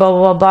yet, and blah,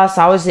 blah, blah, blah.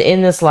 So I was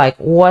in this like,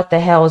 what the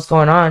hell is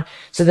going on?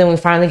 So then we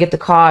finally get the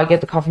call. I get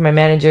the call from my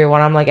manager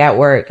when I'm like at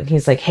work, and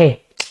he's like,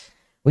 hey,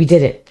 we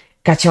did it.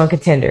 Got you on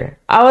Contender.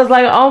 I was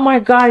like, oh my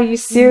God, are you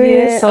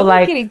serious? So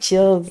like, getting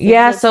chills.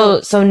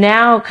 So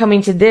now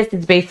coming to this,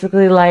 it's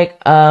basically like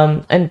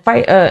an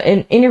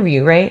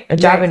interview, right? A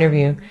job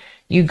interview.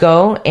 You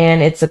go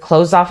and it's a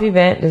closed off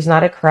event. There's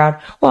not a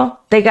crowd. Well,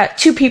 they got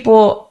 2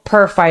 people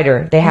per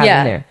fighter they have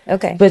in there.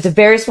 Okay. But it's a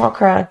very small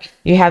crowd.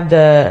 You have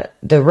the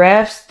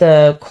refs,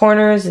 the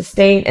corners, the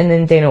state, and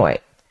then Dana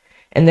White.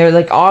 And they're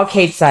like all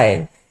cage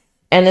side.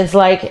 And it's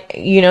like,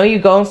 you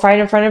go and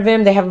fight in front of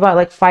him. They have about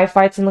like 5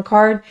 fights in the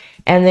card.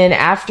 And then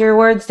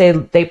afterwards,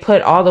 they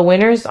put all the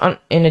winners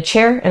in a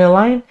chair, in a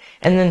line.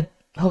 And then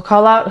he'll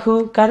call out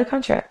who got a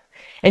contract.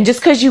 And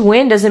just because you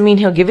win doesn't mean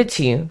he'll give it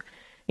to you.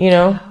 You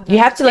know, you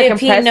have to like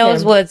If impress he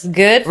knows him, what's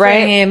good for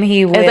right? him,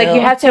 he will. It's like you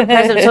have to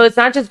impress him. So it's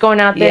not just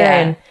going out there Yeah.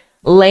 and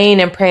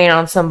laying and praying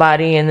on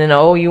somebody and then,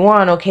 oh, you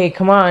won, okay,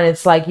 come on.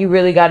 It's like you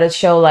really got to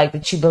show like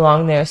that you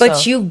belong there. But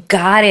So you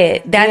got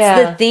it. That's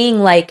Yeah. the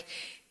thing. Like,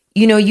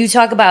 you know, you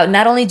talk about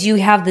not only do you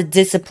have the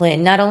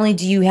discipline, not only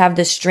do you have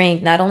the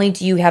strength, not only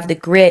do you have the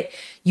grit,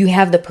 you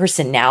have the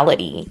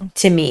personality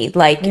to me.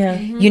 Like,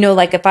 you know,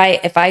 like if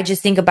I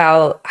just think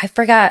about, I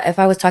forgot if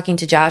I was talking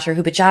to Josh or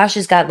who, but Josh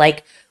has got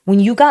like, when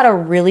you got a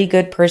really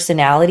good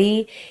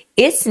personality,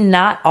 it's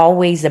not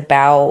always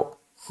about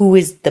who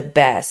is the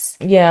best.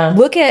 yeah.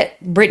 Look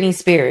at Britney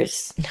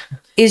Spears.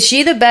 Is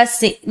she the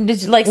best?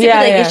 Like,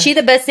 Yeah, yeah. is she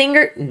the best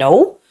singer?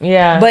 No.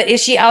 Yeah. But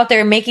is she out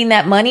there making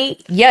that money?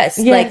 Yes.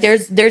 Like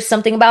there's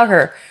something about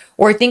her.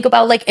 Or think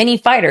about like any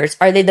fighters.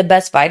 Are they the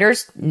best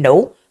fighters?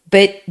 No.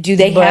 But do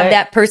they have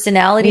that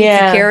personality to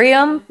carry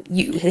them?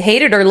 You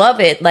hate it or love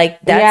it. Like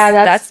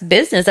that's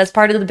business. That's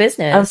part of the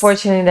business.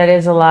 Unfortunately, that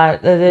is a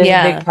lot. That is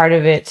a big part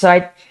of it.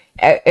 So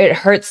it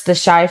hurts the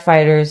shy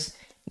fighters.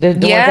 The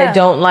ones that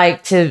don't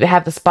like to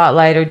have the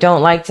spotlight or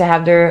don't like to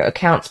have their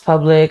accounts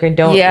public or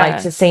don't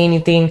like to say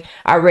anything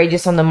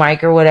outrageous on the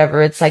mic or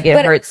whatever. It's like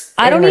it hurts.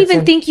 I don't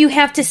even think you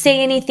have to say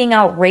anything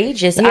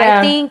outrageous. I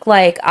think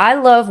like I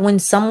love when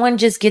someone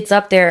just gets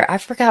up there. I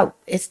forgot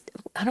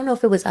I don't know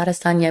if it was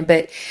Adesanya,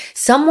 but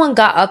someone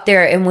got up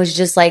there and was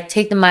just like,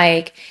 take the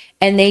mic.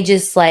 And they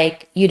just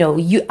like, you know,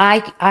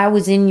 I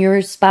was in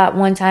your spot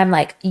one time.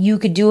 Like you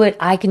could do it.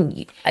 I can,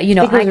 you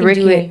know, I can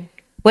do it.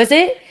 Was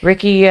it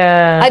Ricky?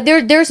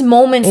 There's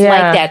moments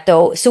like that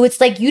though. So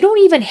it's like you don't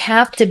even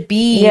have to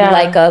be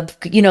like a,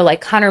 you know, like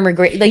Conor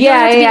McGregor. Like you don't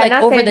have to be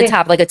like over the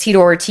top, like a Tito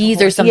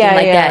Ortiz or something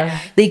like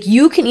that. Like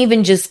you can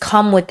even just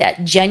come with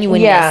that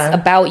genuineness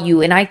about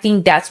you. And I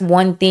think that's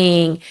one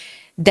thing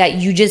that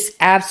you just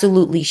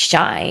absolutely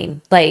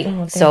shine. Like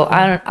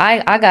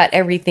I got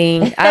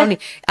everything. I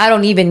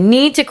don't even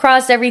need to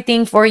cross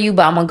everything for you,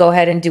 but I'm gonna go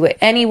ahead and do it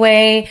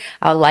anyway.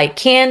 I'll light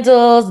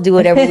candles, do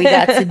whatever we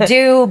got to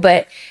do,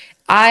 but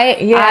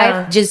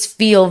I just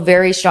feel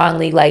very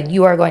strongly like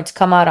you are going to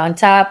come out on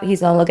top. He's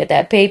going to look at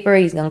that paper.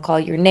 He's going to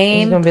call your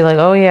name. He's going to be like,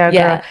 oh, yeah,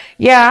 girl.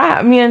 Yeah,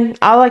 I mean,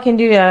 all I can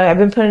do, I've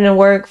been putting in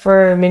work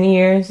for many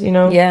years, you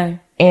know? Yeah.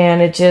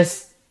 And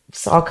it's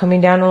all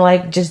coming down to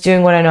like just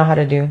doing what I know how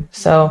to do.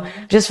 So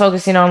just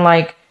focusing on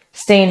like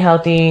staying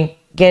healthy,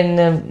 getting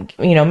the,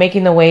 you know,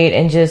 making the weight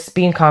and just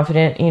being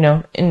confident, you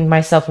know, in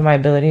myself and my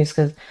abilities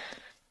because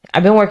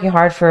I've been working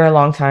hard for a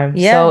long time.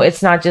 Yeah. So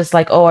it's not just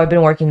like, oh, I've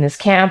been working this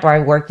camp or I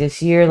worked this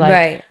year.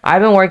 Like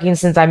I've been working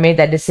since I made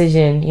that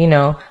decision, you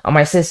know, on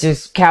my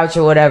sister's couch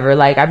or whatever.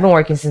 Like I've been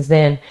working since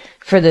then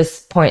for this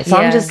point. So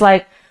I'm just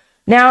like,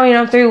 now, you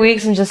know, 3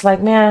 weeks, I'm just like,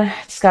 man,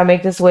 I just gotta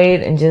make this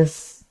weight and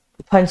just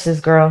punch this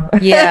girl.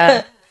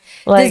 Yeah.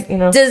 Like, you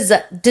know. Does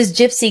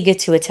Gypsy get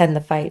to attend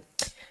the fight?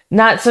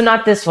 Not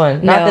this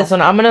one. Not this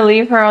one. I'm going to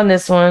leave her on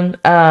this one.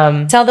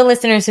 Tell the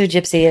listeners who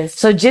Gypsy is.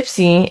 So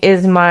Gypsy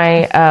is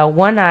my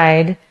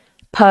one-eyed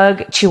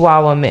pug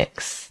chihuahua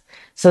mix.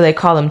 So they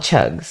call them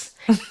Chugs.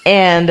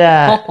 And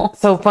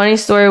so funny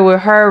story with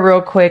her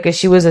real quick is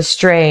she was a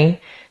stray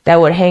that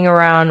would hang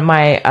around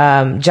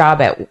my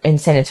job in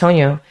San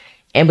Antonio.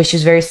 But she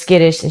was very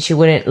skittish and she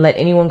wouldn't let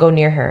anyone go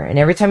near her. And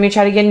every time you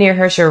try to get near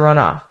her, she'll run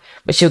off.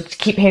 But she'll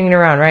keep hanging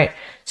around, right?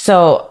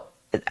 So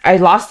I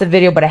lost the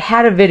video, but I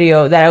had a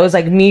video that I was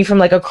like me from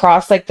like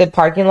across like the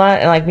parking lot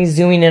and like me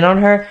zooming in on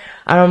her.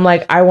 And I'm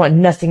like, I want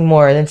nothing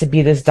more than to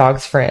be this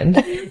dog's friend.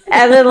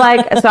 And then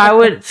like,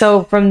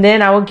 so from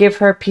then I would give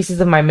her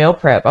pieces of my meal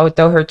prep. I would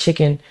throw her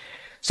chicken.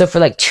 So for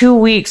like 2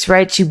 weeks,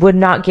 right, she would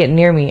not get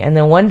near me. And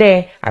then one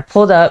day I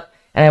pulled up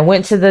and I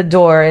went to the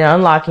door and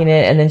unlocking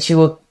it. And then she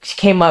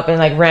came up and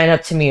like ran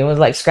up to me and was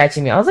like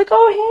scratching me. I was like,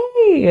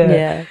 oh, hey,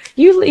 yeah,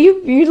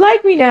 you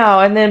like me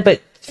now. And then,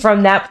 but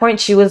from that point,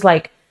 she was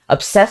like,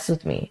 obsessed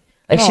with me.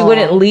 Like she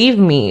wouldn't leave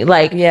me.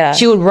 Like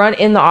she would run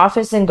in the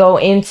office and go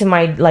into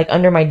my like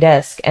under my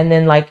desk and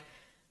then like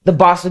the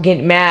boss would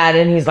get mad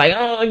and he's like,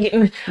 oh,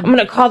 I'm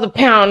gonna call the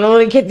pound.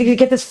 I'm gonna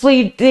get this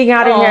flea thing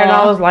out of here. And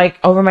I was like,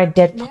 over my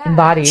dead fucking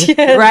body.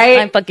 Right?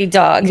 My fucking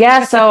dog.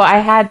 Yeah, so I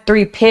had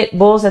 3 pit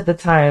bulls at the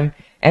time.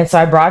 And so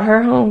I brought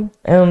her home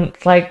and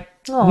like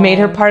made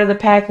her part of the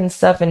pack and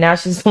stuff, and now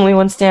she's the only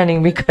one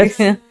standing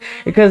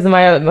because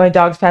my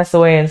dogs passed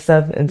away and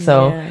stuff, and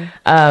so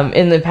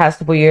in the past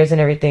couple years and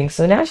everything,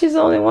 so now she's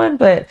the only one.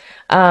 But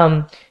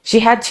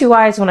she had 2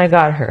 eyes when I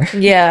got her.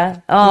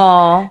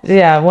 Oh,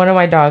 yeah, one of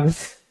my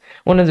dogs,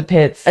 one of the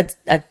pits.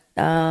 Okay.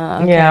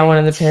 Yeah, one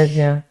of the pits.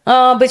 Yeah.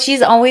 Oh, but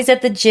she's always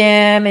at the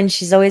gym, and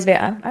she's always very.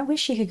 I wish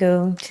she could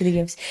go to the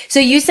UFC. So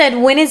you said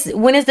when is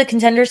the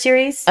Contender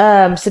Series?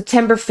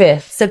 September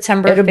 5th.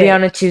 September. It'll 5th. be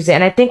on a Tuesday,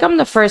 and I think I'm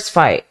the first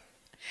fight.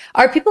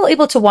 Are people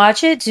able to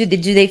watch it? Do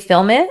they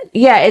film it?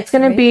 Yeah, it's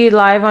gonna be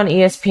live on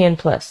ESPN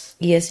Plus.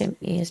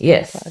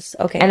 ESPN Plus.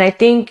 Okay. And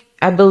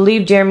I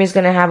believe Jeremy's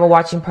gonna have a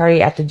watching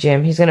party at the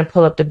gym. He's gonna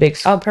pull up the big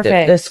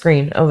the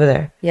screen over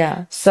there.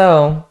 Yeah.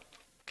 So.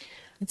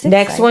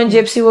 Next one,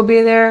 Gypsy will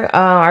be there.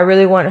 I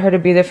really want her to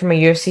be there for my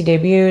UFC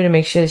debut to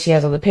make sure that she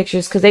has all the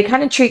pictures because they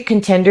kind of treat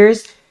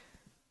contenders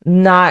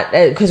not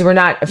because we're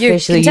not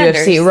officially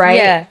UFC, right?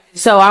 Yeah.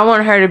 So I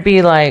want her to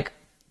be like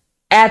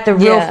at the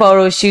real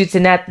photo shoots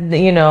and at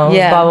the, blah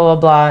blah blah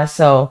blah.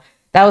 So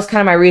that was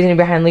kind of my reasoning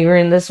behind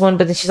leaving this one.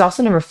 But then she's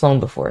also never flown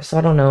before, so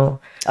I don't know.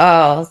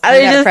 Oh, you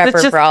gotta prep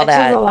her for all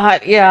that. It's just a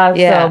lot, yeah.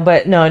 So,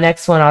 but no,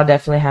 next one I'll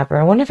definitely have her.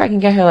 I wonder if I can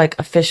get her like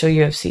official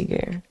UFC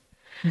gear.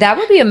 That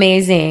would be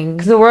amazing.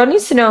 Because the world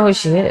needs to know who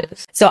she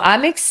is. So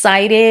I'm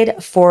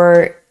excited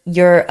for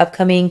your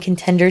upcoming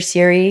Contender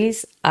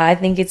series. I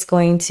think it's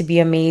going to be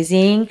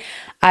amazing.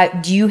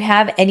 Do you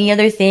have any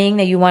other thing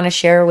that you want to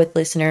share with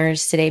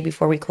listeners today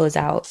before we close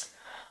out?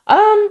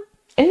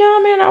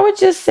 No, man, I would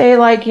just say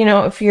like,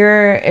 if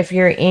you're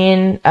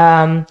in,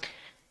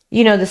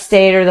 the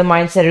state or the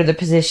mindset or the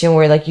position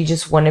where like you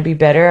just want to be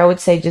better, I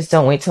would say just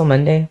don't wait till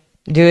Monday.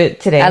 Do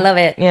it today. I love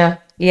it. Yeah.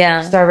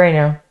 Yeah. Start right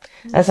now.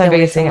 That's my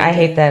biggest thing. I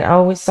hate that. I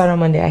always start on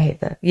Monday. I hate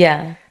that.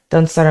 Yeah.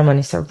 Don't start on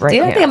Monday. Start right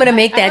now. I think I'm going to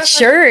make that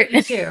shirt.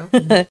 Me too.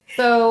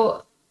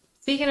 So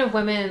speaking of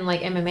women in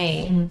like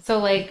MMA, so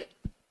like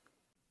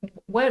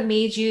what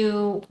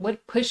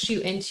pushed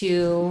you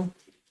into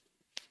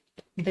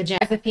the gym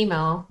as a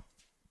female?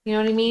 You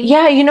know what I mean?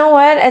 Yeah, you know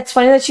what? It's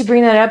funny that you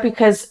bring that up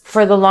because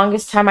for the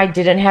longest time I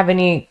didn't have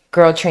any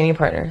girl training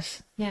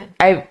partners. Yeah.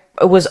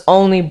 It was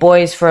only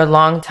boys for a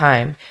long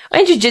time.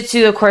 In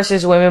jiu-jitsu, of course,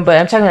 there's women, but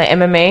I'm talking like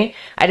MMA.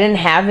 I didn't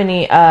have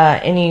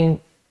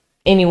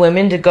any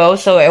women to go,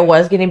 so I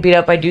was getting beat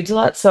up by dudes a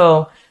lot.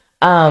 So,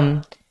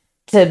 to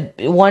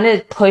want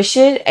to push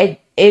it,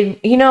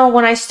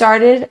 when I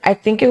started, I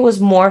think it was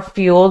more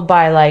fueled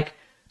by like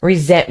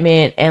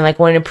resentment and like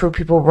wanting to prove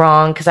people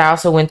wrong. Cause I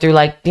also went through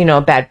like,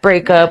 a bad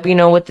breakup,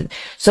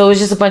 so it was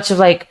just a bunch of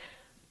like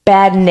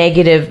bad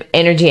negative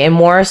energy and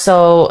more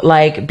so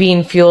like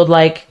being fueled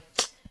like,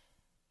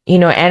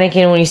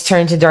 Anakin when he's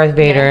turned to Darth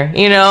Vader,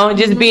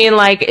 just being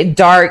like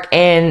dark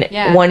and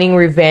wanting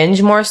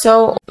revenge more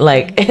so.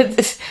 Like,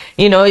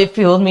 it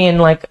fueled me in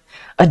like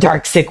a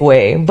dark, sick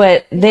way.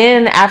 But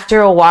then after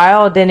a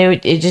while, then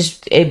it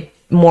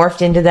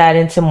morphed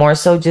into more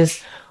so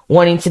just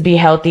wanting to be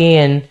healthy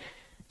and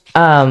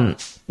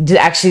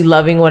actually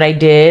loving what I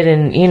did.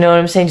 And you know what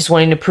I'm saying? Just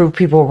wanting to prove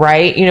people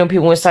right.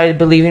 People started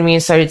believing me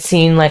and started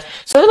seeing like,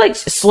 so it like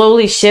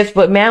slowly shift.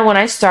 But man, when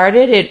I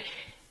started,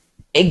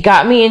 it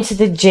got me into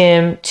the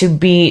gym to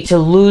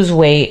lose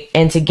weight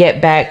and to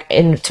get back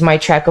into my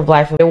track of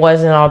life. It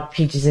wasn't all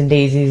peaches and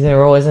daisies. It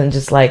wasn't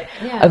just like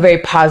a very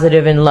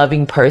positive and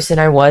loving person.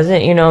 I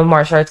wasn't,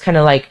 martial arts kind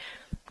of like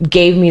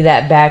gave me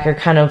that back or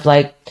kind of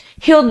like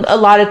healed a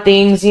lot of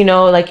things,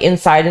 like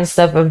inside and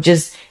stuff of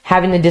just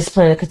having the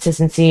discipline and the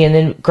consistency and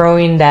then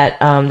growing that,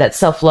 that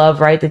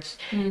self-love, right? That,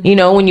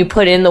 when you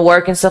put in the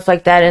work and stuff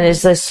like that and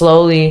it's just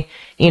slowly,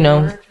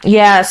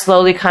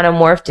 slowly kind of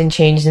morphed and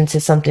changed into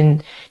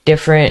something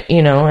different,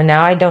 and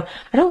now I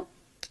don't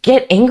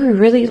get angry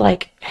really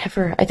like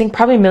ever. I think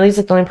probably Millie's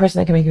like the only person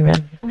that can make me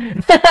mad.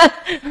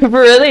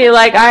 Really,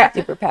 like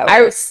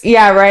superpowers.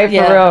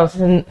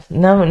 For real.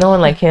 No one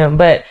like him,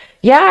 but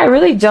yeah, I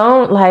really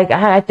don't. Like,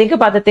 I think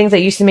about the things that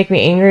used to make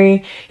me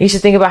angry. I used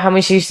to think about how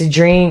much I used to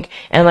drink.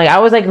 And like, I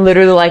was like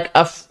literally like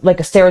a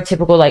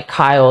stereotypical like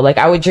Kyle. Like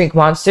I would drink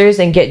Monsters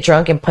and get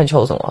drunk and punch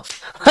holes in walls.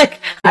 Like,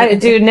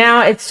 dude,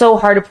 now it's so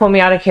hard to pull me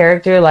out of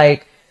character.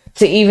 Like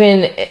to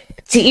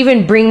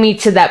even bring me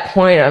to that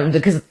point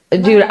because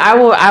dude,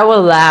 I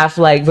will laugh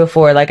like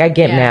before, like I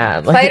get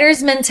mad. Like,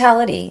 fighter's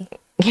mentality.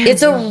 Yeah,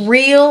 it's a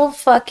real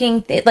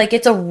fucking thing. Like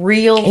it's a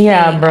real thing.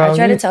 Yeah, bro. I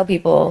try to tell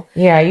people.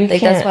 Yeah, you can't.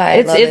 That's why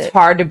it's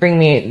hard to bring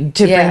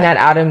that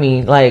out of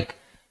me. Like,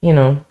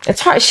 it's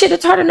hard. Shit,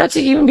 it's hard enough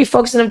to even be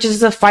focusing on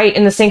just a fight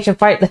in the sanctioned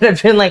fight that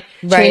I've been like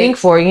training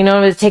for.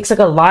 It takes like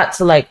a lot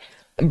to like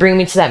bring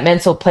me to that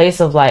mental place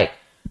of like,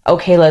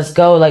 okay, let's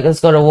go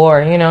to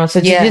war. So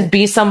to just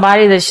be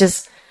somebody that's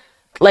just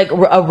like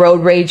a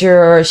road rager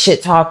or a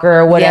shit talker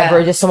or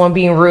whatever, just someone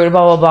being rude,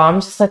 blah, blah, blah.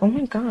 I'm just like, oh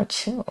my God,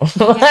 chill.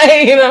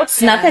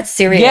 It's not that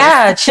serious.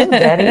 Yeah, chill,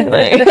 daddy.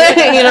 Like,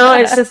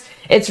 it's just,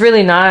 it's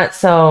really not.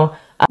 So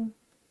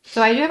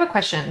I do have a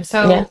question.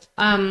 So,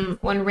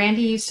 when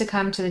Randy used to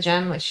come to the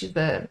gym, like she's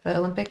the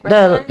Olympic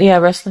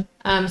wrestler. Wrestling.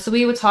 So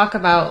we would talk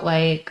about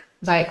like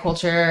diet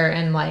culture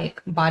and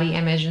like body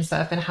image and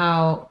stuff and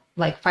how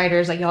like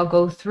fighters, like y'all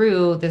go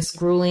through this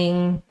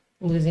grueling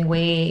losing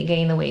weight,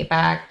 gaining the weight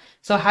back.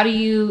 So how do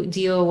you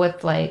deal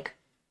with like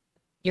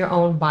your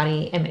own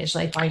body image,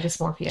 like body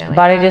dysmorphia? Like,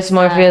 body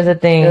dysmorphia is a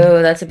thing.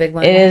 Oh, that's a big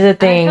one. It is a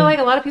thing. I feel like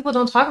a lot of people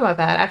don't talk about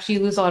that. After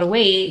you lose a lot of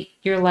weight,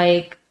 you're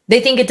like...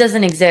 They think it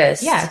doesn't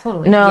exist. Yeah,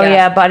 totally. No,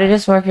 body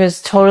dysmorphia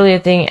is totally a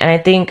thing. And I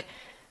think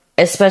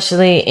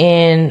especially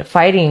in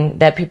fighting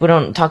that people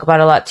don't talk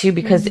about a lot too,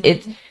 because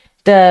it's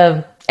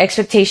the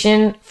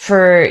expectation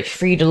for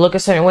you to look a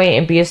certain way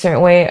and be a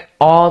certain way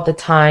all the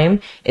time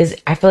is,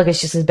 I feel like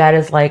it's just as bad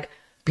as like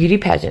beauty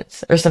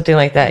pageants or something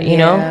like that, you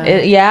know?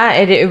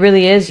 It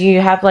really is.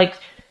 You have like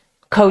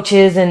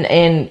coaches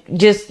and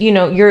just,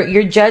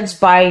 you're judged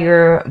by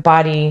your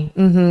body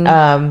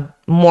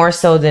more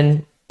so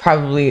than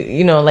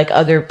probably, like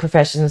other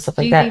professions and stuff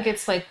like that. Do you think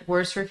it's like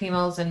worse for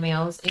females than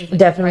males?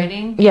 Definitely.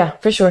 Fighting? Yeah,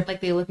 for sure.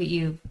 Like they look at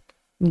you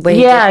way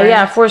Yeah, different.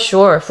 yeah, for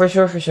sure, for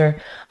sure, for sure.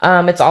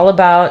 It's all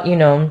about,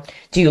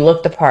 do you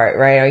look the part,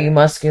 right? Are you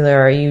muscular?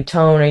 Are you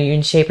toned? Are you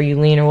in shape? Are you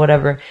lean or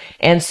whatever?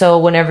 And so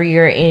whenever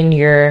you're in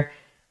your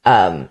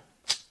um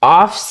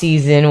off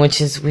season,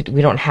 which is we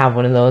don't have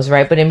one of those,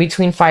 right? But in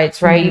between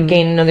fights, right, you Hmm.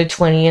 gain another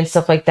 20 and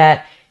stuff like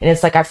that. And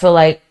it's like I feel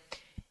like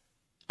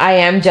I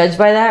am judged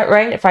by that,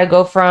 right? If I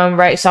go from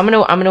right, so I'm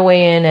gonna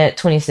weigh in at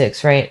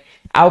 26, right?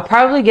 I'll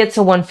probably get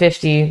to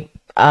 150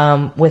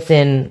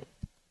 within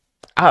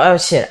oh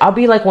shit, I'll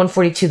be like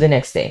 142 the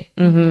next day.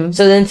 Hmm.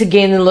 So then to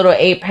gain the little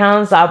 8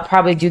 pounds, I'll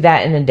probably do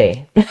that in a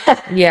day.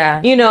 Yeah.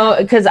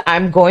 Because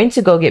I'm going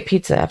to go get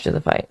pizza after the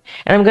fight.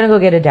 And I'm going to go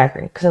get a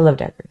daiquiri because I love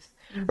daiquiris.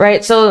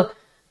 Right? So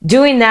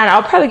doing that,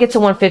 I'll probably get to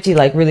 150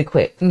 like really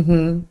quick.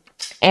 Hmm.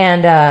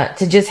 And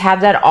to just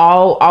have that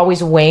all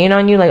always weighing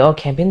on you, like, oh,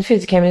 can't be in the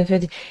 50, can't be in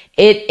the 50.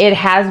 It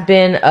has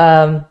been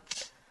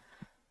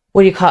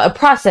what do you call it? A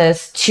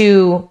process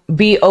to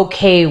be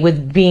okay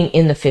with being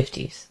in the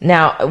 50s.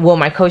 Now, will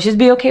my coaches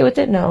be okay with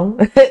it? No.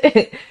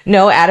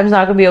 No, Adam's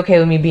not going to be okay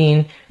with me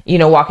being,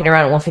 walking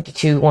around at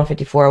 152,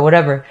 154 or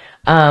whatever.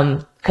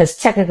 Cause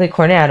technically,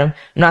 according to Adam,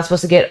 I'm not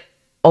supposed to get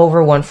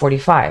over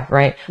 145,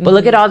 right? But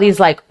look at all these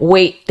like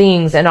weight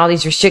things and all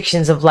these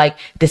restrictions of like,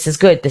 this is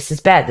good, this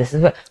is bad, this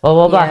is blah,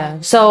 blah, blah.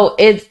 Yeah. So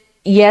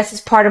yes, it's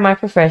part of my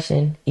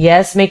profession.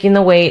 Yes, making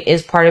the weight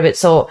is part of it.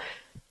 So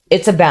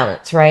it's a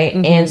balance, right?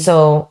 And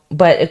so,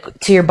 but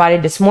to your body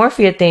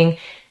dysmorphia thing,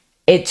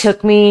 it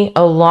took me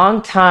a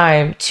long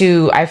time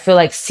to, I feel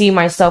like, see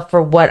myself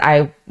for what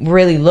I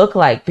really look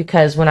like,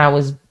 because when I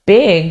was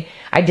big,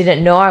 I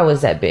didn't know I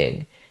was that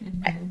big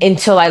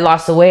until I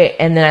lost the weight.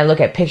 And then I look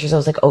at pictures, I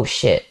was like, oh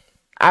shit,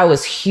 I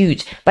was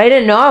huge, but I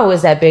didn't know I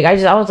was that big. I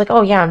was like,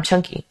 oh yeah, I'm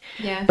chunky.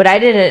 Yeah. But I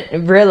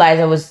didn't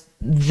realize I was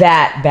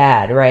that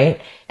bad,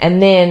 right?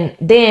 And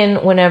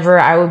then whenever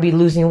I would be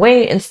losing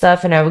weight and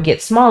stuff and I would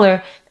get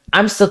smaller,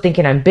 I'm still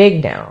thinking I'm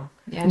big now.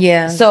 Yeah.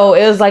 Yeah. So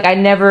it was like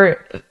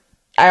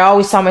I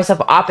always saw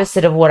myself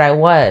opposite of what I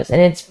was. And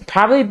it's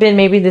probably been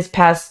maybe this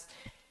past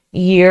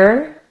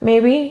year,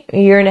 maybe a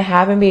year and a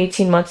half, maybe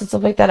 18 months and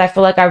stuff like that. I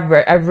feel like I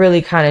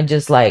really kind of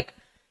just like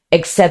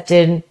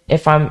accepted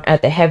if I'm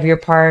at the heavier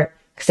part,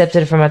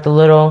 accepted if I'm at the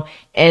little,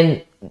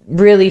 and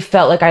really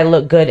felt like I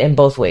look good in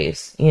both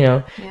ways,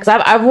 because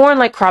I've worn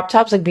like crop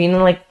tops, like being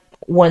in like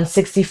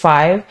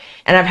 165,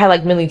 and I've had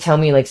like Millie tell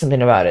me like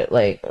something about it,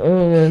 like,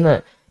 and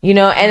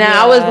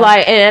I was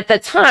like, and at the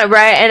time,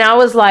 right, and I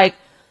was like,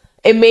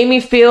 it made me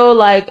feel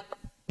like,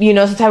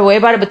 some type of way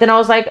about it, but then I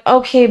was like,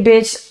 okay,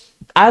 bitch,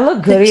 I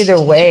look good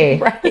either way.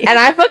 Right. And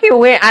I fucking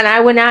went, and I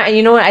went out, and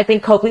you know what, I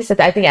think Copley said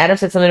that, I think Adam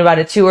said something about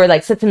it too, or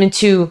like said something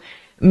to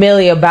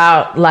Millie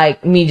about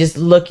like me just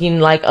looking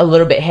like a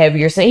little bit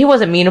heavier. So he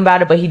wasn't mean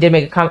about it, but he did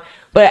make a comment.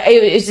 But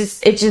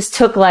it just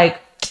took like,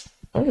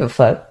 I don't give a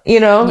fuck,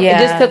 Yeah.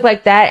 It just took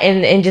like that,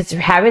 and just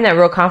having that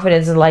real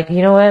confidence and like,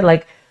 you know what,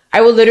 like I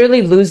will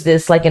literally lose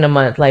this like in a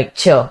month. Like,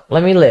 chill,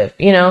 let me live,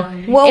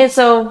 Well, and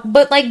so,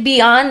 but like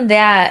beyond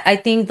that, I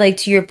think like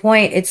to your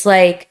point, it's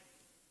like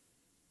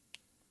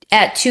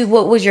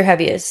what was your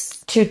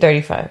heaviest?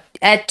 235.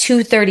 At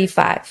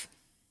 235,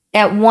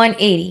 at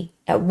 180,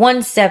 at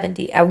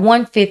 170, at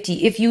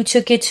 150, if you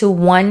took it to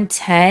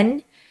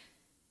 110,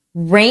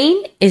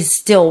 Rainn is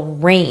still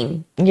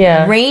Rainn.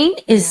 Yeah.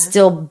 Rainn is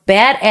still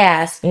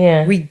badass,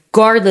 Yeah.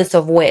 regardless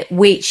of what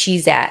weight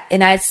she's at.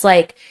 And it's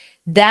like,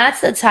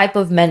 that's the type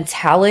of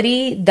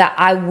mentality that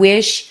I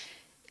wish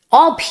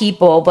all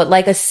people, but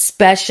like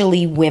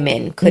especially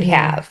women could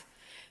have.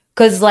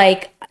 Cause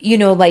like,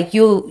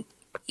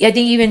 I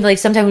think even like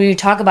sometimes when you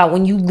talk about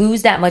when you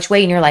lose that much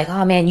weight and you're like,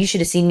 oh man, you should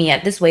have seen me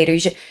at this weight, or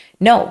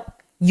no,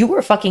 you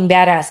were fucking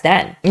badass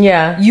then.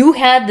 Yeah. You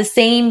had the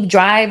same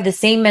drive, the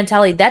same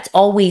mentality. That's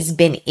always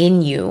been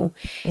in you.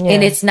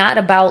 And it's not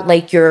about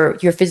like your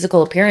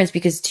physical appearance,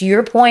 because to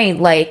your point,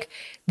 like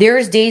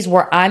there's days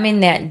where I'm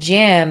in that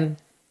gym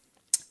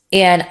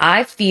and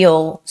I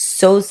feel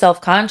so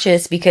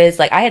self-conscious because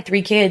like I had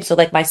 3 kids. So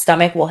like my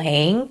stomach will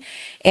hang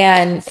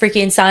and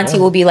freaking Santi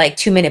will be like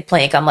 2-minute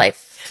plank. I'm like,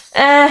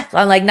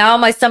 I'm like, now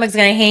my stomach's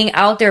going to hang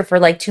out there for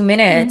like 2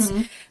 minutes.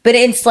 But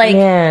it's like,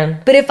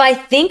 but if I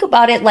think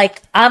about it,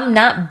 like I'm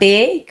not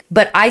big,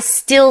 but I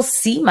still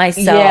see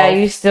myself. Yeah,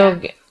 you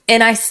still.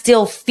 And I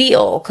still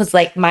feel, because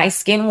like my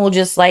skin will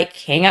just like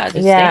hang out.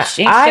 Just like,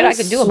 shit I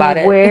could do about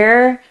it.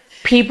 Where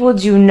people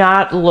do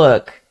not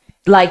look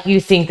like you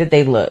think that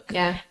they look.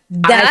 Yeah.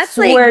 That's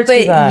I swear like, to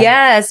but God.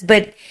 yes,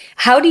 but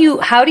how do you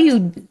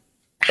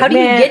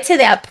get to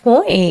that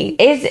point?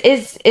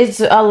 It's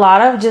a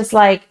lot of just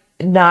like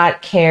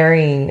not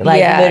caring,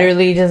 like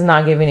literally just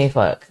not giving a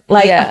fuck.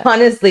 Like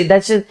honestly,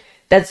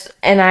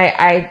 and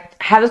I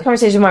have this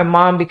conversation with my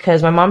mom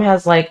because my mom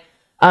has like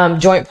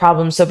joint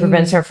problems, so it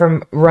prevents her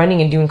from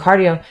running and doing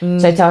cardio.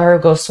 So I tell her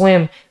go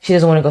swim. She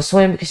doesn't want to go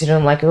swim because she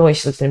doesn't like the way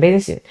she looks in a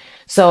bathing suit.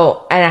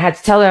 So, and I had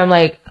to tell her, I'm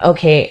like,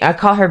 okay, I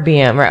call her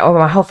BM, right? Or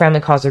my whole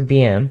family calls her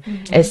BM.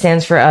 It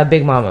stands for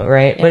Big Mama,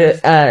 right? But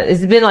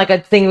it's been like a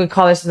thing we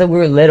call her since we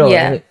were little,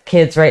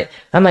 kids, right?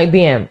 I'm like,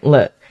 BM,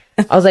 look.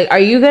 I was like, are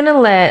you gonna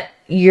let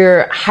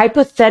your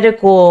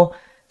hypothetical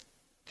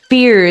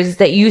fears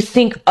that you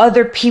think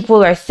other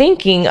people are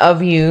thinking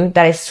of you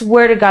that I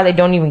swear to God they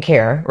don't even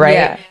care, right?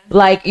 Yeah.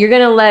 Like you're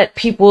gonna let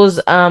people's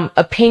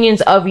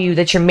opinions of you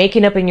that you're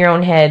making up in your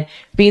own head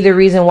be the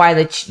reason why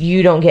that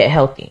you don't get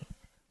healthy.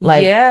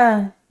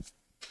 Like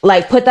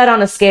like put that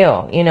on a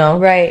scale, you know?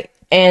 Right.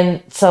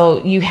 And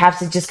so you have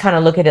to just kind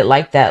of look at it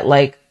like that,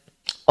 like,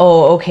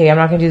 oh, okay, I'm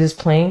not gonna do this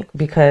plank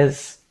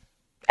because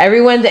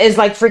everyone is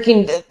like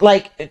freaking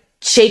like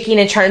shaking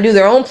and trying to do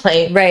their own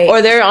plank, right?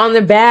 Or they're on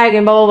their bag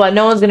and blah blah blah.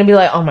 No one's gonna be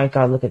like, oh my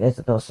God, look at this.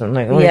 I'm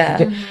like, you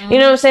know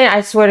what I'm saying?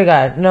 I swear to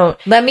God, no.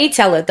 Let me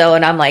tell it though,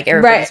 and I'm like,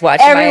 everyone's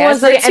watching.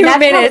 Everyone's my ass like, for 2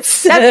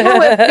 minutes. That's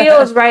how it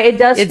feels, right? It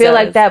does feel does.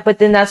 like that, but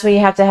then that's when you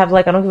have to have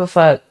like, I don't give a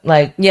fuck,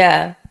 like,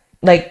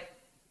 like.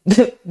 I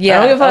don't give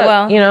a fuck,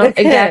 well. you know,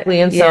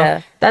 exactly. And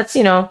so that's,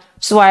 you know,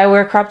 so why I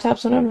wear crop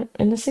tops when I'm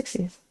in the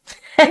 60s.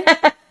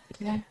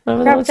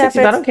 Crop tops,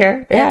 I don't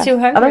care. Yeah,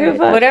 200, I don't give a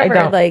fuck.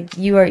 whatever. Like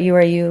you are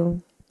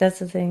you. That's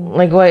the thing.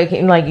 Like what?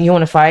 Like you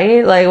want to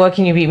fight? Like what?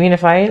 Can you beat me in a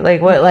fight? Like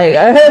what? Like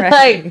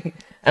like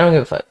I don't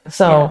give a fuck.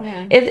 So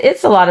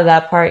it's a lot of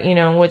that part, you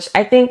know, which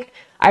I think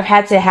I've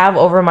had to have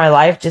over my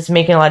life, just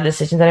making a lot of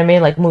decisions that I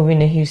made, like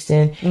moving to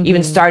Houston,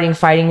 even starting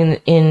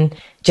fighting in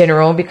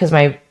general because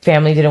my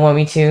family didn't want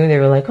me to. They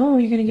were like, "Oh,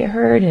 you're gonna get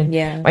hurt,"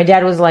 and my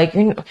dad was like, "How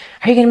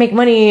are you gonna make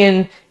money?"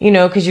 And you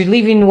know, because you're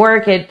leaving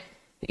work at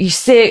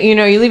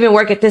you're leaving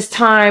work at this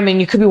time, and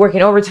you could be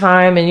working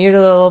overtime, and you're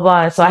blah blah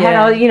blah. So I had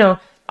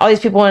all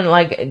these people, and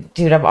like,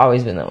 dude, I've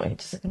always been that way.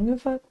 Just like, I don't give a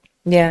fuck.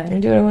 Yeah, I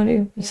do what I want to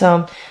do. Yeah.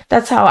 So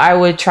that's how I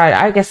would try.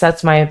 I guess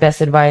that's my best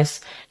advice.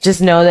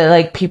 Just know that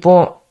like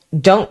people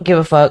don't give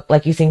a fuck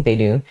like you think they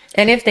do.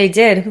 And if they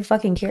did, who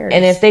fucking cares?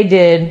 And if they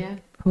did,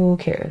 who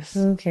cares?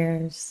 Who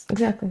cares?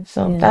 Exactly.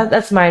 So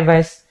that's my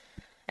advice.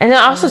 And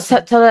then also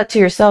tell that to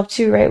yourself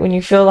too, right? When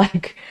you feel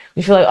like,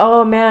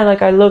 oh man,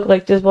 like I look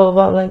like this, blah,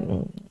 blah, blah. Like,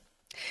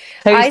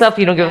 tell yourself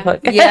you don't give a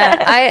fuck.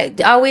 I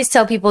always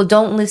tell people,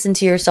 don't listen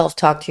to yourself,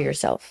 talk to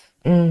yourself.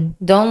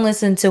 Don't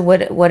listen to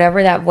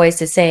whatever that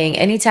voice is saying.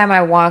 Anytime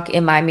I walk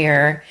in my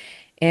mirror,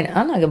 and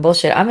I'm not gonna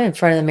bullshit, I'm in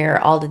front of the mirror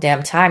all the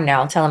damn time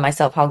now, telling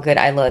myself how good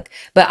I look.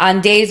 But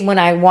on days when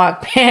I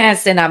walk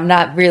past and I'm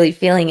not really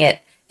feeling it,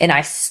 and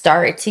I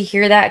start to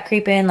hear that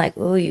creep in, like,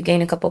 oh, you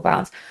gained a couple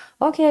pounds.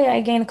 Okay,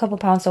 I gained a couple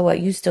pounds, so what?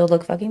 You still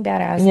look fucking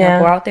badass. Now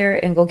go out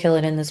there and go kill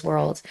it in this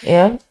world.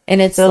 Yeah.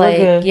 And it's still like,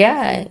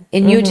 and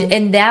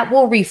and that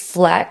will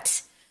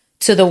reflect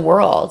to the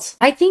world.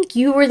 I think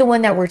you were the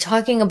one that were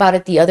talking about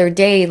it the other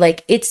day.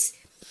 Like, it's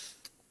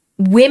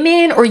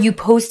women, or you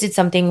posted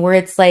something where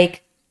it's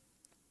like,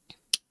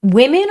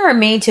 women are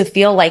made to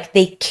feel like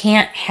they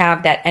can't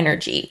have that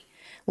energy.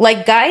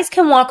 Like, guys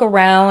can walk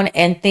around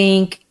and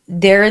think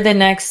they're the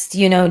next,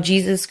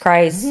 Jesus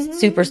Christ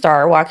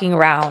superstar walking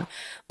around.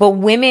 But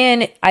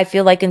women, I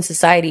feel like in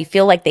society,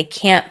 feel like they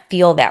can't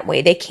feel that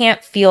way. They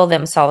can't feel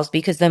themselves,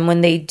 because then when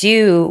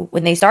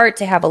they start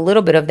to have a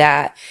little bit of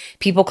that,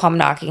 people come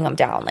knocking them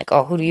down. Like,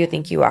 oh, who do you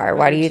think you are?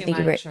 Why do you think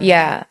you're...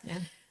 Yeah.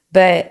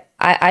 But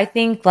I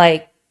think,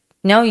 like,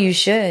 no, you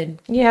should.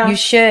 Yeah. You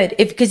should.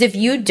 Because if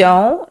you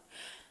don't...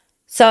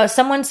 So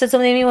someone said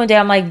something to me one day.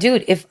 I'm like,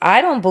 dude, if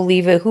I don't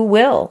believe it, who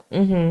will?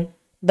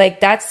 Like,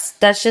 that's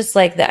just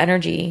like the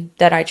energy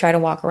that I try to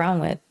walk around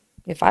with.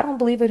 If I don't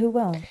believe it, who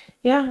will?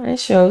 Yeah, it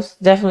shows.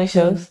 Definitely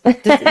shows.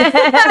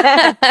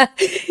 I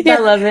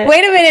love it.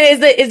 Wait a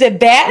minute, is it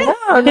bad?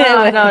 No,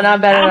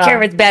 not bad. I don't care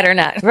if it's bad or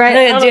not. Right?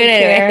 I don't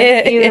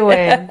care. Either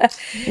way.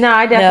 No,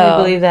 I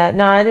definitely believe that.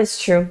 No, it is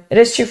true. It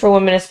is true for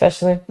women,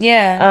 especially.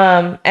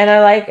 Yeah. And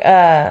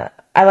I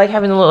like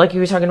having the little, like you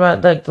were talking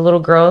about, like the little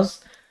girls.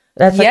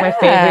 That's like my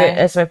favorite.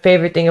 That's my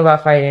favorite thing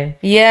about fighting.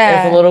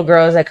 Yeah, the little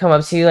girls that come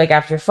up to you like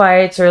after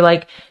fights, or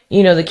like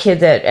the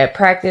kids at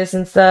practice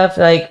and stuff.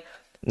 Like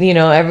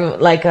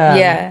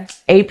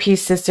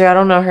AP's sister. I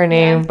don't know her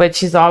name, but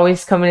she's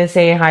always coming and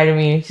saying hi to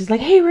me. She's like,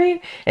 "Hey,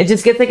 Rainn," and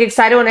just gets like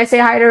excited when I say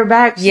hi to her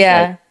back. She's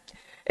like,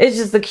 it's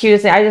just the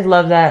cutest thing. I just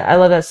love that. I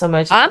love that so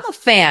much. I'm a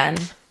fan.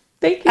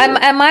 Thank you.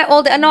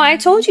 I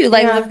told you,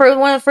 like,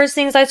 one of the first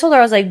things I told her,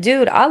 I was like,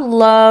 dude,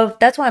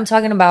 that's what I'm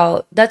talking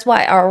about. That's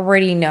why I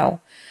already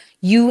know.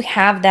 You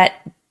have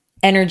that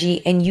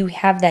energy and you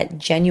have that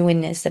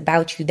genuineness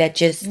about you that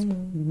just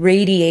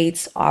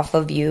radiates off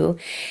of you.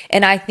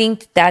 And I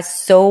think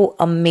that's so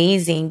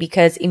amazing,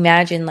 because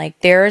imagine, like,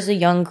 there's a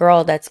young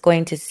girl that's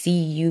going to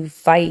see you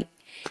fight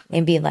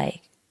and be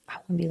like, I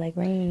want to be like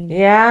Rainn.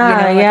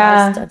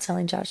 Yeah. I was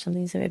telling Josh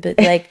something to me, but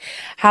like,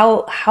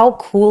 how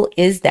cool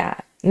is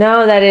that?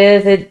 No, that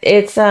is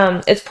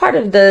it's part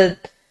of the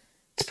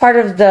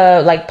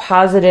like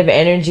positive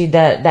energy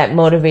that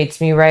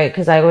motivates me, right?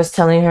 Because I was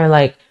telling her,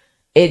 like,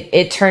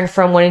 it turned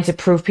from wanting to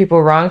prove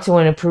people wrong to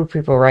wanting to prove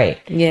people right.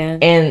 Yeah.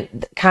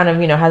 And kind of,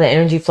 how the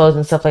energy flows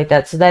and stuff like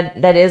that. So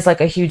that is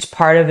like a huge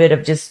part of it,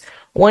 of just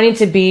wanting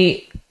to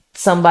be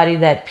somebody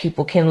that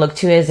people can look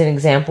to as an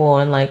example,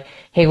 and like,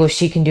 hey, well,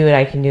 she can do it,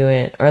 I can do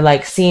it. Or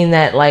like seeing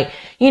that, like,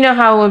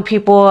 how when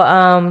people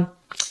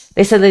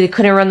they said that they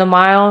couldn't run the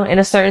mile in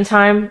a certain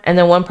time, and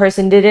then one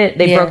person did it,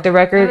 they broke the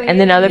record, and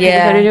then other people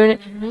started doing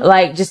it.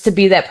 Like, just to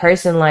be that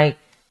person, like,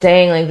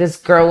 dang, like this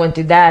girl went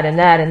through that and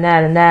that and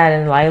that and that,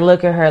 and like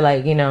look at her,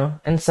 like, you know.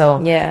 And so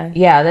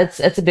yeah,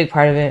 that's a big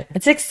part of it.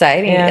 It's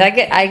exciting.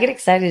 Yeah. I get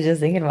excited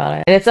just thinking about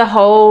it. And it's a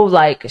whole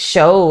like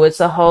show.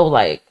 It's a whole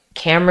like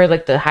camera,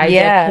 like the high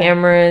def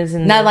cameras,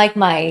 and not like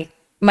my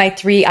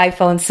 3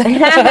 iPhones. No,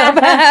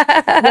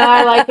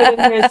 I like it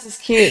in here. It's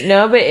just cute.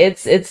 No, but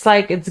it's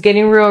like it's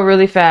getting real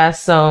really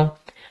fast. So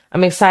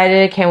I'm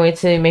excited. Can't wait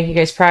to make you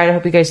guys proud. I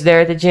hope you guys are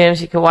there at the gym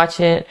so you can watch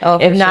it. Oh,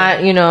 if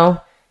not, you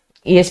know,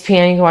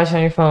 ESPN, you can watch it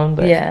on your phone.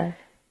 But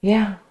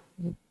yeah.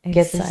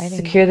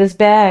 Secure this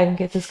bag,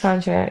 get this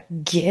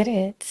contract. Get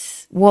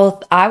it.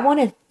 Well, I want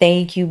to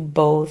thank you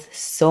both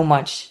so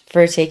much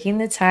for taking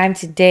the time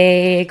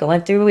today,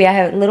 going through. We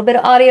had a little bit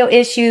of audio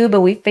issue,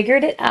 but we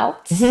figured it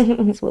out.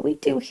 That's what we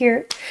do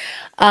here.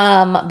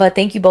 But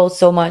thank you both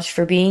so much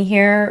for being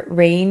here.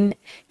 Rainn,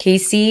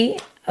 Casey,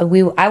 I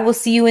will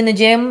see you in the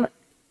gym.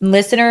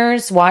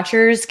 Listeners,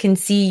 watchers can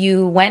see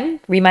you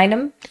when? Remind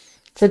them.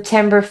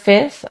 September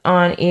 5th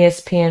on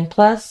ESPN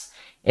Plus.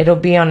 It'll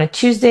be on a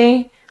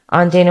Tuesday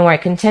on Dana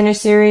White Contender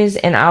Series,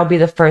 and I'll be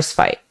the first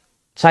fight.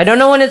 So I don't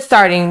know when it's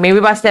starting. Maybe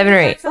about 7 or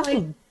 8.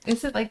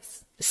 Is it like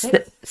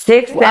 6,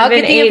 7, I'll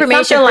get the 8,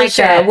 information for like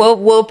sure. that.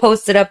 We'll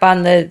post it up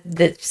on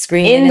the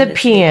screen in the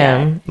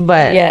PM.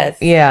 But yes,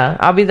 yeah,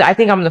 I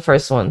think I'm the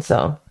first one.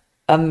 So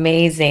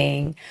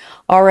amazing.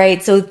 All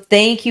right, so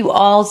thank you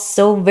all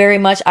so very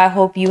much. I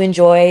hope you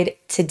enjoyed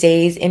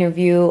today's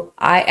interview.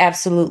 I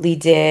absolutely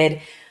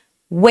did.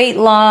 Weight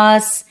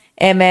loss,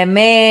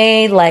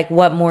 MMA, like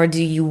what more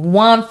do you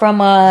want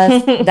from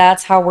us?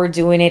 That's how we're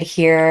doing it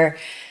here.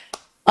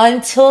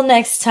 Until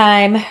next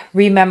time,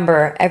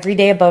 remember, every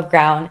day above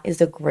ground is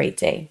a great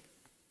day.